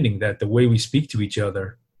understanding that the way we speak to each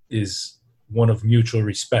other is one of mutual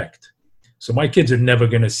respect. So my kids are never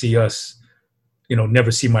going to see us,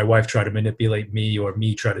 never see my wife try to manipulate me or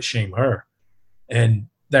me try to shame her. And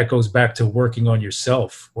that goes back to working on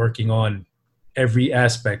yourself, working on every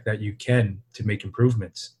aspect that you can to make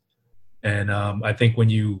improvements. And I think when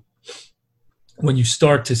you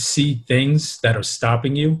start to see things that are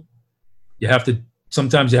stopping you,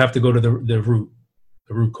 sometimes you have to go to the root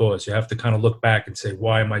cause. You have to kind of look back and say,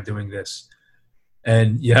 why am I doing this?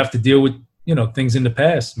 And you have to deal with, things in the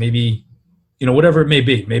past, maybe, whatever it may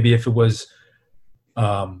be. Maybe if it was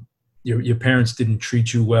your parents didn't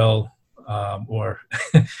treat you well, or,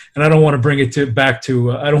 and I don't want to bring it to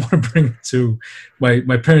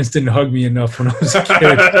my parents didn't hug me enough when I was a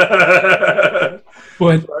kid.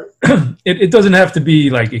 But it doesn't have to be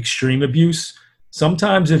like extreme abuse.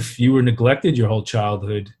 Sometimes if you were neglected your whole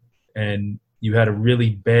childhood and you had a really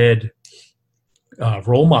bad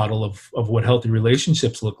role model of what healthy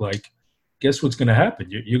relationships look like, guess what's going to happen?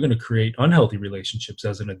 You're going to create unhealthy relationships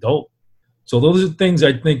as an adult. So those are things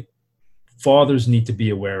I think fathers need to be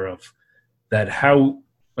aware of, that how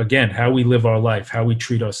we live our life, how we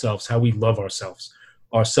treat ourselves, how we love ourselves,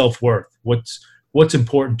 our self-worth, what's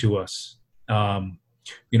important to us. One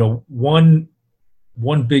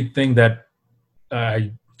big thing that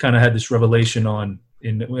I kind of had this revelation on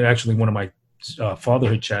in actually one of my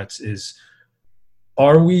fatherhood chats is,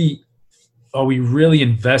 are we really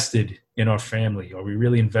invested in our family? Are we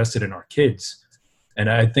really invested in our kids? And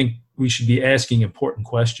I think we should be asking important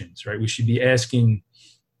questions, right? We should be asking,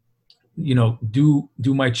 do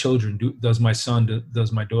my children, does my son,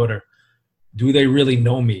 does my daughter, do they really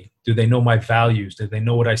know me? Do they know my values? Do they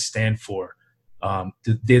know what I stand for?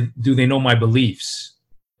 Do they know my beliefs?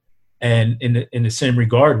 And in the same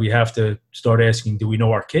regard, we have to start asking, do we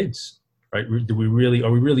know our kids, right? Are we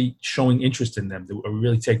really showing interest in them? Are we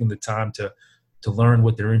really taking the time to learn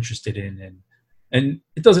what they're interested in? And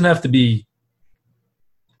it doesn't have to be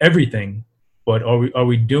everything, but are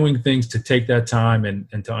we doing things to take that time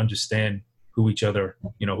and to understand who each other,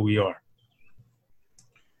 who we are?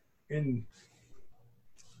 And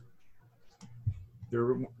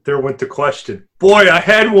There went the question. Boy, I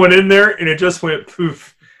had one in there, and it just went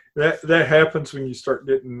poof. That happens when you start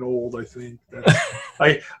getting old, I think.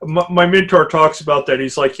 My mentor talks about that.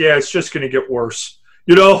 He's like, yeah, it's just going to get worse.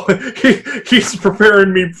 You know, he's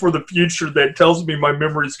preparing me for the future that tells me my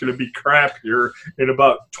memory is going to be crap here in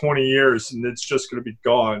about 20 years, and it's just going to be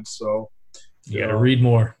gone. So you got to read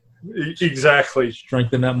more. Exactly.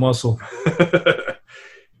 Strengthen that muscle.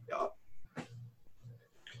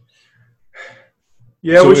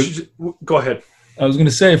 Yeah, so go ahead. I was going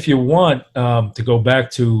to say, if you want to go back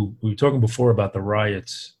to, we were talking before about the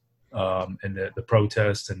riots and the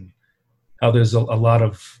protests and how there's a lot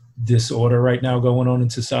of disorder right now going on in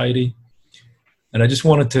society. And I just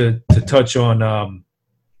wanted to touch on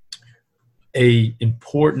a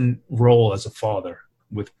important role as a father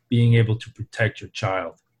with being able to protect your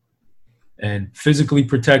child and physically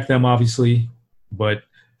protect them, obviously, but,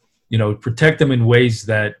 you know, protect them in ways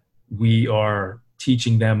that we are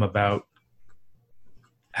teaching them about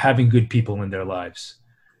having good people in their lives.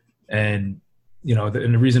 And, you know,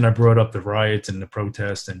 and the reason I brought up the riots and the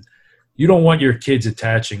protests, and you don't want your kids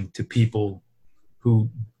attaching to people who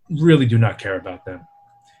really do not care about them.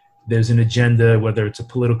 There's an agenda, whether it's a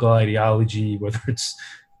political ideology, whether it's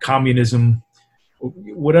communism,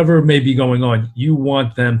 whatever may be going on. You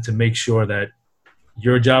want them to make sure that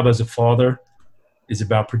your job as a father is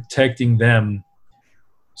about protecting them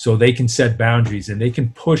so they can set boundaries and they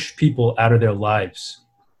can push people out of their lives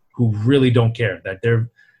who really don't care, that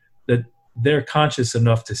they're conscious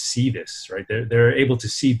enough to see this, right? They're able to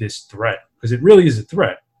see this threat, because it really is a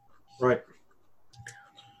threat. Right.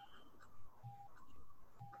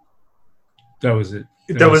 That was it.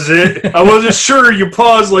 That was it. I wasn't sure. You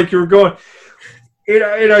paused like you were going.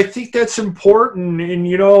 And I think that's important. And,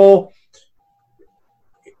 you know,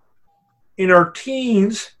 in our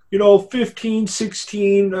teens, you know, 15,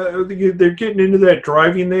 16, they're getting into that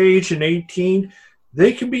driving age, and 18,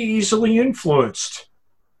 they can be easily influenced.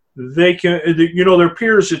 They can, you know, their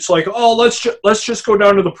peers, it's like, oh, let's just go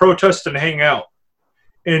down to the protest and hang out.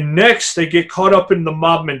 And next, they get caught up in the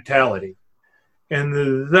mob mentality.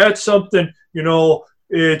 And that's something, you know,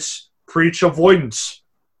 it's preach avoidance.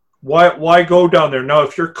 Why go down there? Now,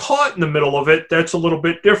 if you're caught in the middle of it, that's a little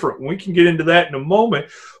bit different. We can get into that in a moment.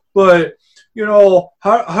 But, you know,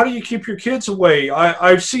 how do you keep your kids away?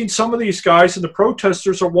 I've seen some of these guys, and the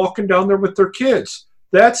protesters are walking down there with their kids.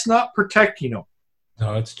 That's not protecting them.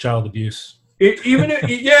 No, it's child abuse. Even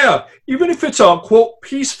if it's a, quote,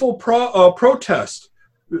 peaceful protest,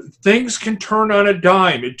 things can turn on a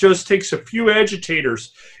dime. It just takes a few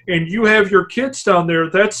agitators, and you have your kids down there.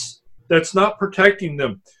 That's not protecting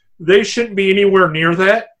them. They shouldn't be anywhere near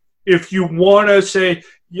that. If you want to say,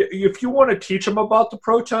 if you want to teach them about the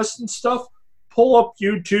protests and stuff, pull up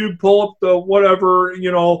YouTube, pull up the whatever,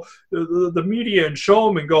 you know, the media, and show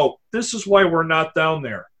them and go, this is why we're not down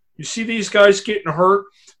there. You see these guys getting hurt?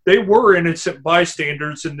 They were innocent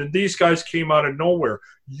bystanders, and then these guys came out of nowhere.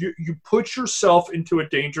 You put yourself into a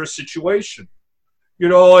dangerous situation. You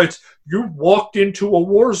know, you walked into a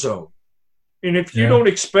war zone. And if you don't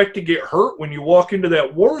expect to get hurt when you walk into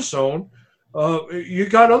that war zone, you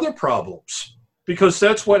got other problems. Because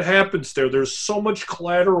that's what happens there. There's so much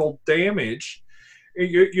collateral damage.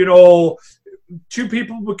 You know, two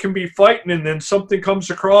people can be fighting, and then something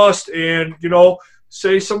comes across, and, you know,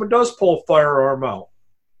 say someone does pull a firearm out.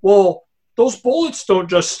 Well, those bullets don't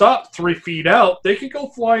just stop 3 feet out. They could go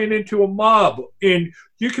flying into a mob, and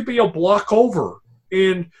you could be a block over.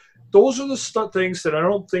 And those are the things that I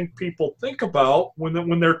don't think people think about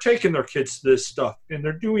when they're taking their kids to this stuff and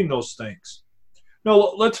they're doing those things.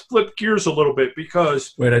 Now, let's flip gears a little bit,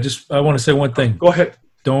 because... Wait, I want to say one thing. Go ahead.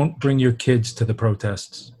 Don't bring your kids to the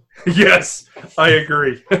protests. Yes, I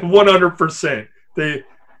agree. 100%.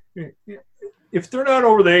 If they're not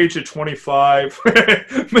over the age of 25,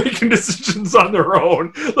 making decisions on their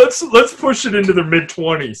own, let's push it into their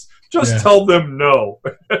mid-20s. Just tell them no.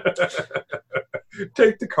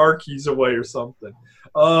 Take the car keys away or something.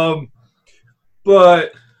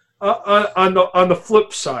 But on the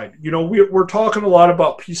flip side, you know, we're talking a lot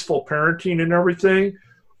about peaceful parenting and everything,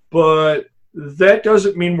 but that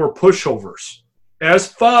doesn't mean we're pushovers. As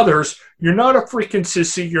fathers, you're not a freaking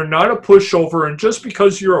sissy. You're not a pushover. And just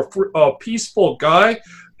because you're a peaceful guy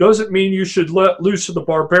doesn't mean you should let loose of the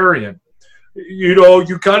barbarian. You know,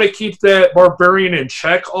 you got to keep that barbarian in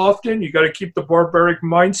check often. You got to keep the barbaric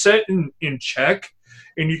mindset in check.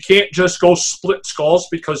 And you can't just go split skulls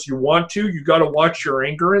because you want to. You got to watch your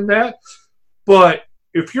anger in that. But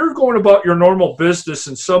if you're going about your normal business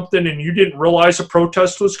and something, and you didn't realize a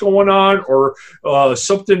protest was going on, or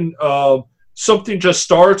something just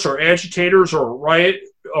starts, or agitators or a riot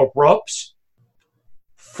erupts,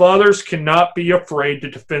 fathers cannot be afraid to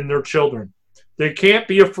defend their children. They can't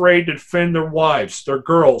be afraid to defend their wives, their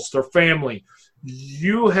girls, their family.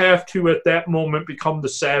 You have to, at that moment, become the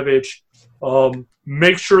savage.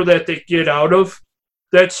 Make sure that they get out of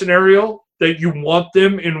that scenario, that you want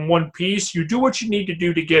them in one piece. You do what you need to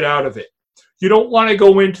do to get out of it. You don't want to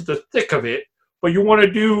go into the thick of it, but you want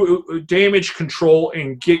to do damage control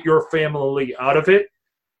and get your family out of it.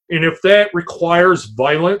 And if that requires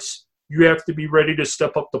violence, you have to be ready to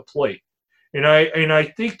step up the plate. And I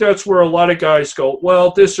think that's where a lot of guys go,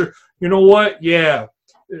 well, you know what? Yeah,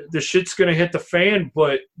 the shit's going to hit the fan,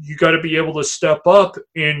 but you got to be able to step up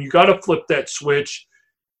and you got to flip that switch.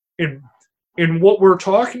 And what we're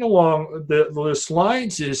talking along this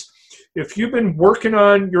lines is, if you've been working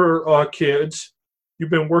on your kids, you've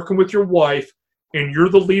been working with your wife, and you're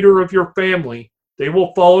the leader of your family, they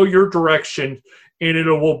will follow your direction, and it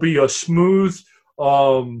will be a smooth,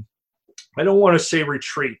 I don't want to say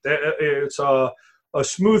retreat. It's a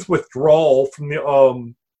smooth withdrawal from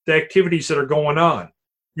the activities that are going on.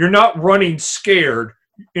 You're not running scared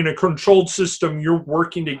in a controlled system. You're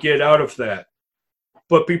working to get out of that.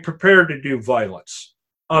 But be prepared to do violence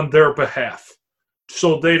on their behalf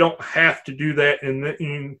so they don't have to do that.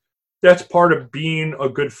 And that's part of being a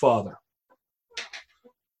good father.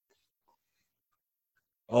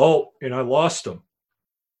 Oh, and I lost him.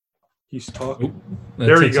 He's talking.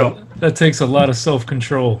 There you go. That takes a lot of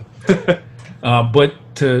self-control. But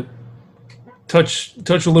to touch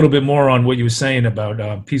a little bit more on what you were saying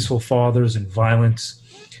about peaceful fathers and violence,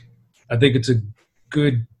 I think it's a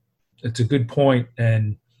good point.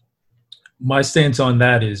 And my stance on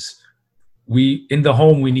that is, in the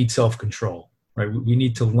home, we need self-control, right? We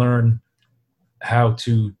need to learn how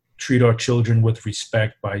to treat our children with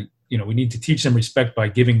respect we need to teach them respect by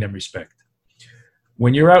giving them respect.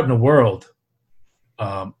 When you're out in the world,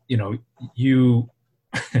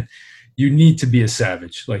 you need to be a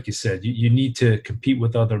savage, like you said. You need to compete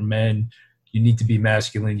with other men. You need to be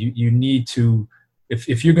masculine. You need to,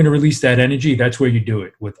 if you're going to release that energy, that's where you do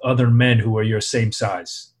it, with other men who are your same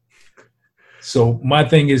size. So my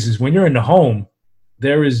thing is when you're in the home,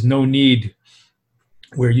 there is no need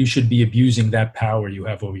where you should be abusing that power you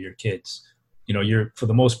have over your kids. You're, for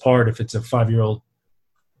the most part, if it's a 5-year-old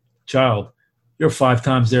child, you're 5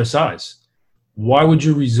 times their size. Why would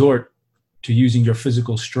you resort to using your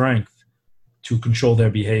physical strength to control their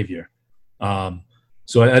behavior?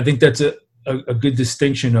 So I think that's a good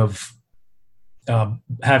distinction of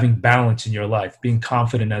having balance in your life, being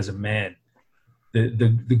confident as a man.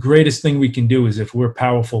 The greatest thing we can do is, if we're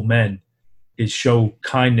powerful men, is show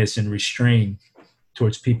kindness and restraint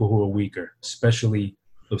towards people who are weaker, especially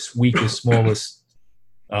the weakest, smallest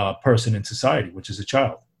person in society, which is a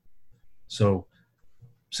child. So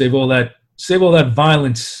save all that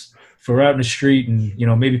violence for out in the street, and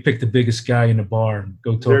maybe pick the biggest guy in the bar and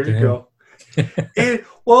go talk to him. There you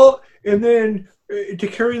go. And then to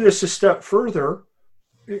carry this a step further,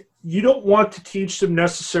 you don't want to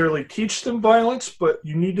necessarily teach them violence, but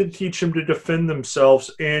you need to teach them to defend themselves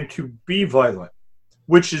and to be violent,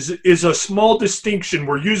 which is a small distinction.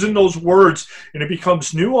 We're using those words and it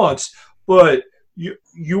becomes nuanced, but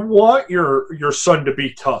you want your son to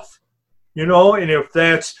be tough, and if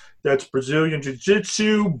that's Brazilian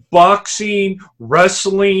Jiu-Jitsu, boxing,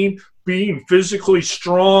 wrestling, being physically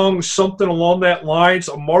strong, something along that lines,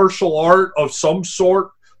 a martial art of some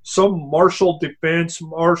sort, some martial defense,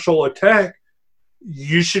 martial attack,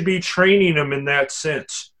 you should be training them in that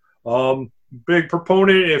sense. Big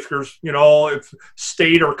proponent, if there's, if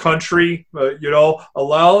state or country,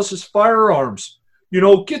 allows, is firearms.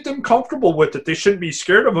 Get them comfortable with it. They shouldn't be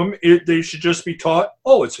scared of them. They should just be taught,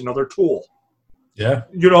 it's another tool. Yeah.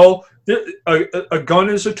 A gun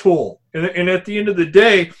is a tool. And at the end of the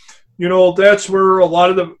day, that's where a lot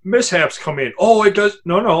of the mishaps come in. Oh, it does.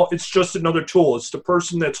 No, it's just another tool. It's the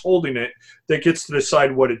person that's holding it that gets to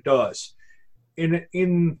decide what it does.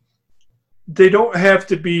 They don't have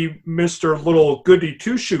to be Mr. Little Goody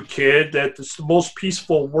Two-Shoe kid that's the most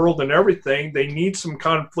peaceful world and everything. They need some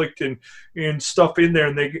conflict and stuff in there,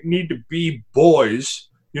 and they need to be boys,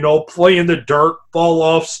 play in the dirt, fall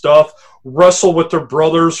off stuff, wrestle with their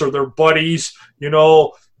brothers or their buddies.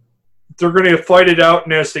 They're going to fight it out,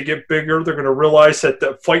 and as they get bigger, they're going to realize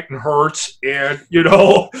that fighting hurts, and,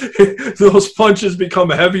 those punches become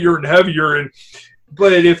heavier and heavier.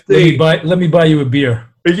 But if they... Let me buy you a beer.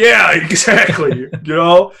 Yeah, exactly.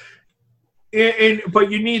 But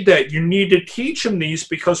you need that. You need to teach them these,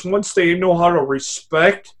 because once they know how to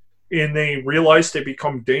respect and they realize they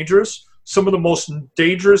become dangerous, some of the most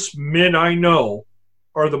dangerous men I know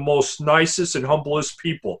are the most nicest and humblest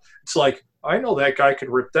people. It's like, I know that guy could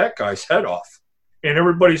rip that guy's head off. And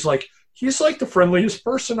everybody's like, he's like the friendliest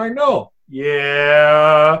person I know.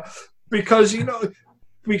 Yeah, because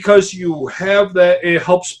because you have that, it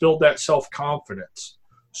helps build that self-confidence.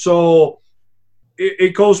 So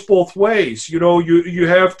it goes both ways. You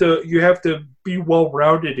have to be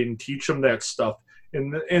well-rounded and teach them that stuff.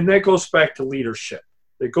 And that goes back to leadership.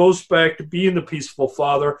 It goes back to being the peaceful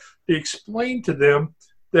father, to explain to them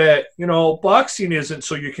that, boxing isn't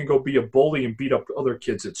so you can go be a bully and beat up other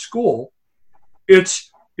kids at school.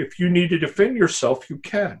 It's if you need to defend yourself, you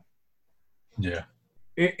can. Yeah.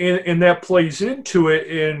 And that plays into it.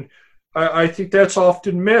 And I think that's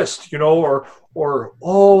often missed, or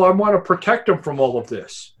I want to protect them from all of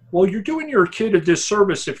this. Well, you're doing your kid a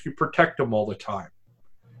disservice if you protect him all the time.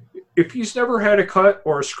 If he's never had a cut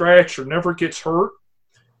or a scratch or never gets hurt,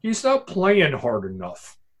 he's not playing hard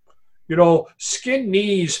enough. Skin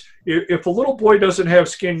knees, if a little boy doesn't have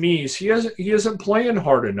skin knees, he isn't playing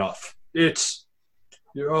hard enough. It's,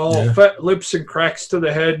 fat lips and cracks to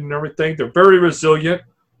the head and everything. They're very resilient.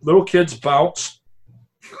 Little kids bounce.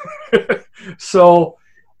 So,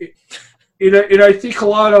 and I think a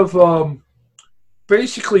lot of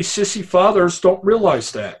basically sissy fathers don't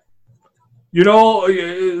realize that. These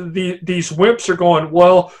wimps are going,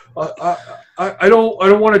 well, I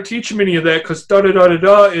don't want to teach them any of that because da da da da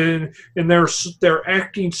da, and they're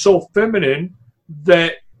acting so feminine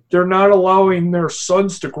that they're not allowing their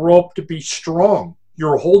sons to grow up to be strong.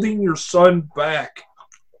 You're holding your son back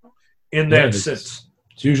in that sense.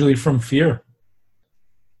 It's usually from fear.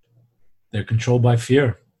 They're controlled by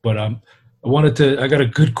fear. But I got a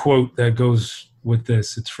good quote that goes with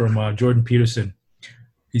this. It's from Jordan Peterson.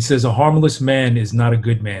 He says, "A harmless man is not a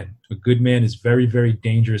good man. A good man is very, very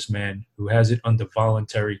dangerous man who has it under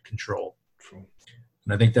voluntary control." True.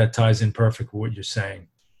 And I think that ties in perfect with what you're saying.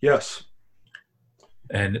 Yes.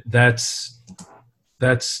 And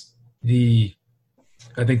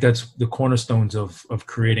I think that's the cornerstones of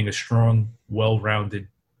creating a strong, well-rounded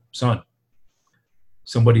son.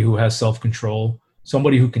 Somebody who has self-control,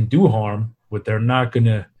 somebody who can do harm, but they're not going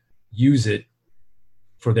to use it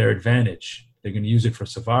for their advantage. They're going to use it for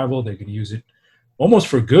survival. They're going to use it almost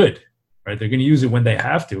for good, right? They're going to use it when they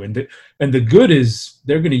have to. And the good is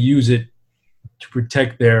they're going to use it to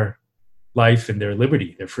protect their life and their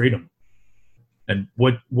liberty, their freedom. And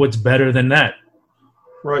what's better than that?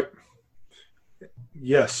 Right.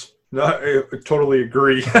 Yes. No, I totally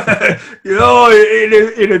agree.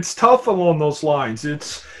 It's tough along those lines.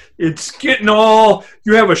 It's getting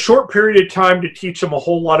you have a short period of time to teach them a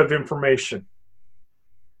whole lot of information.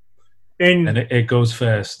 And it goes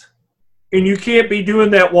fast. And you can't be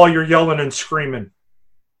doing that while you're yelling and screaming.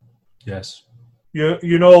 Yes.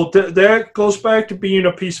 That goes back to being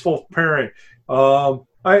a peaceful parent.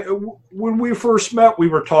 When we first met, we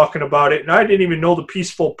were talking about it, and I didn't even know the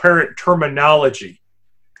peaceful parent terminology.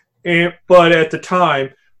 But at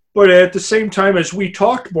the same time, as we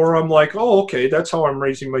talked more, I'm like, oh, okay, that's how I'm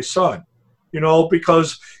raising my son.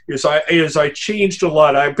 Because as I changed a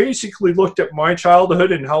lot, I basically looked at my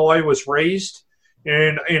childhood and how I was raised,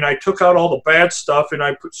 and I took out all the bad stuff, and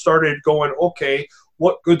I started going, okay,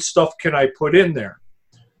 what good stuff can I put in there?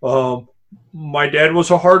 My dad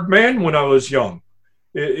was a hard man when I was young,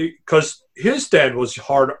 because his dad was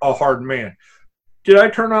a hard man. Did I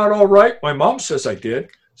turn out all right? My mom says I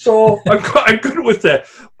did, so I'm good with that.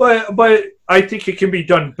 But I think it can be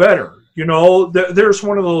done better. There's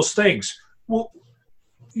one of those things. Well,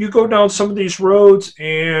 you go down some of these roads,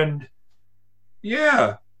 and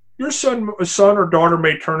yeah, your son or daughter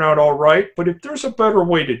may turn out all right, but if there's a better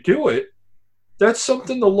way to do it, that's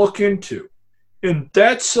something to look into. And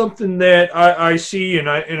that's something that I see, and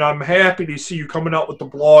I'm happy to see you coming out with the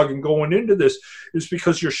blog and going into this, is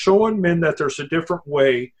because you're showing men that there's a different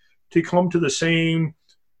way to come to the same,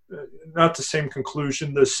 not the same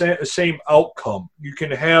conclusion, the same outcome. You can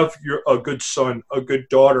have a good son, a good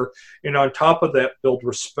daughter, and on top of that, build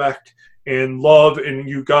respect and love, and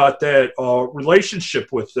you got that relationship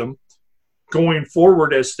with them going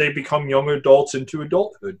forward as they become young adults into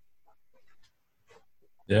adulthood.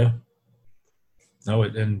 Yeah. No,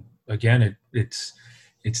 and again, it's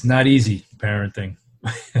not easy parenting.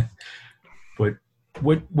 But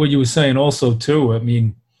what you were saying also too, I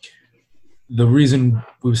mean, the reason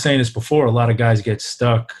we were saying this before, a lot of guys get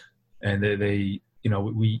stuck, and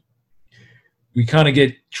we kind of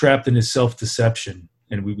get trapped in this self-deception,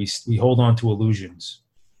 and we hold on to illusions.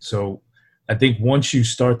 So I think once you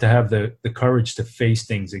start to have the courage to face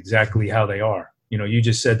things exactly how they are, you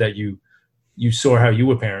just said that you saw how you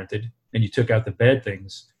were parented, and you took out the bad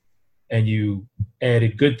things and you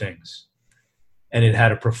added good things, and it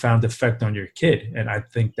had a profound effect on your kid. And I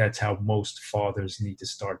think that's how most fathers need to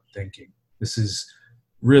start thinking. This is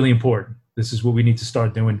really important. This is what we need to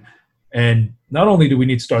start doing. And not only do we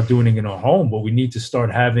need to start doing it in our home, but we need to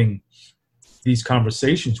start having these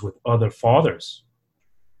conversations with other fathers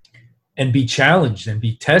and be challenged and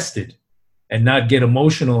be tested and not get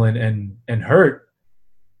emotional and hurt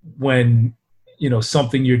when,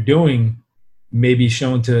 something you're doing may be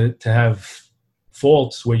shown to have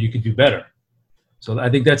faults where you could do better. So I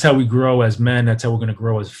think that's how we grow as men. That's how we're going to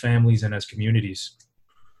grow as families and as communities.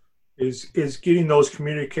 Is getting those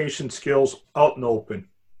communication skills out in the open.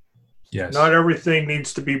 Yes. Not everything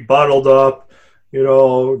needs to be bottled up.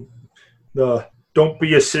 Don't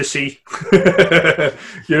be a sissy.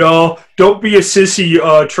 Don't be a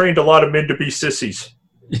sissy. Trained a lot of men to be sissies.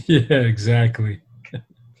 Yeah, exactly.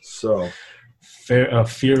 So,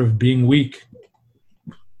 fear of being weak.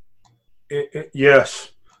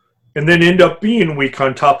 Yes, and then end up being weak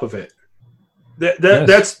on top of it.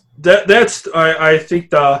 Yes. That's I think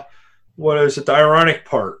the ironic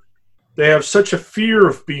part. They have such a fear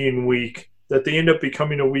of being weak that they end up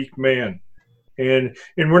becoming a weak man. And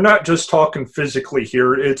we're not just talking physically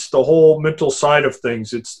here. It's the whole mental side of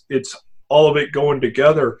things. It's all of it going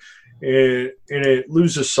together, and it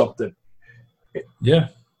loses something. Yeah.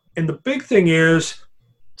 And the big thing is,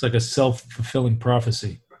 it's like a self-fulfilling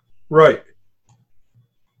prophecy. Right.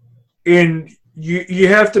 And you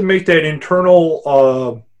have to make that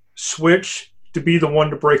internal switch to be the one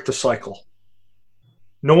to break the cycle.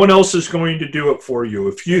 No one else is going to do it for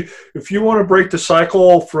you. If you want to break the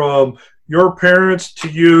cycle from your parents to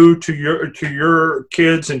you to your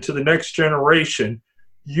kids and to the next generation,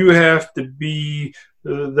 you have to be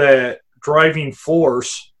that driving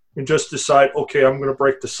force and just decide, okay, I'm going to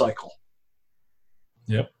break the cycle.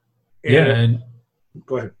 Yep. And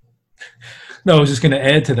go ahead. No, I was just going to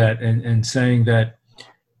add to that and saying that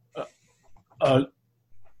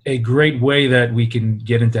a great way that we can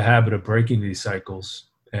get into habit of breaking these cycles.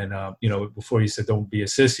 And, before you said, don't be a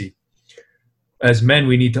sissy. As men,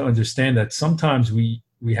 we need to understand that sometimes we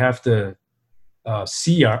have to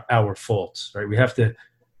see our faults, right? We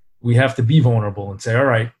have to be vulnerable and say, all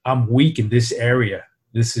right, I'm weak in this area.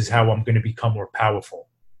 This is how I'm going to become more powerful.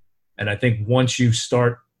 And I think once you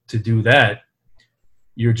start to do that,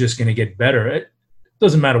 you're just going to get better. It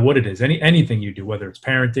doesn't matter what it is, anything you do, whether it's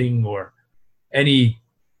parenting or any,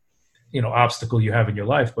 obstacle you have in your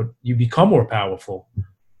life, but you become more powerful.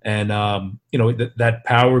 And, that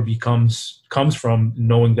power comes from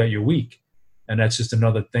knowing that you're weak. And that's just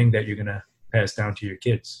another thing that you're going to pass down to your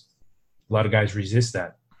kids. A lot of guys resist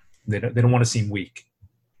that. They don't want to seem weak.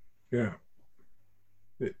 Yeah.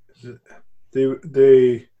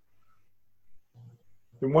 They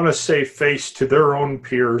want to save face to their own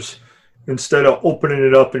peers instead of opening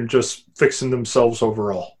it up and just fixing themselves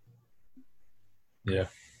overall. Yeah.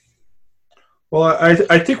 Well,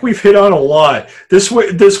 I think we've hit on a lot. This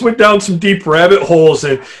went down some deep rabbit holes,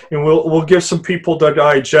 and we'll give some people to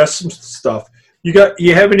digest some stuff.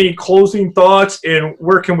 You have any closing thoughts, and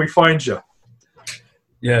where can we find you?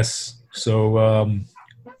 Yes. So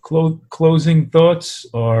closing thoughts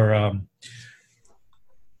are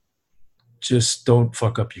just don't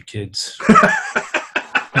fuck up your kids.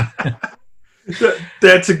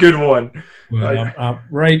 That's a good one. Well,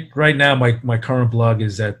 right now, my current blog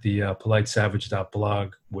is at the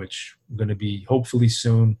politesavage.blog, which I'm going to be hopefully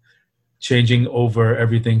soon changing over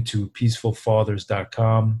everything to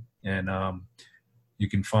peacefulfathers.com. And you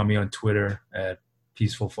can find me on Twitter at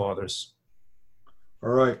peacefulfathers. All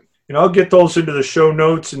right. And I'll get those into the show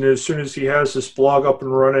notes, and as soon as he has this blog up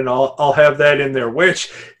and running, I'll have that in there,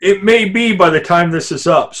 which it may be by the time this is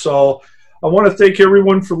up. So I want to thank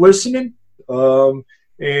everyone for listening.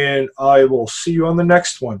 And I will see you on the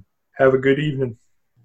next one. Have a good evening.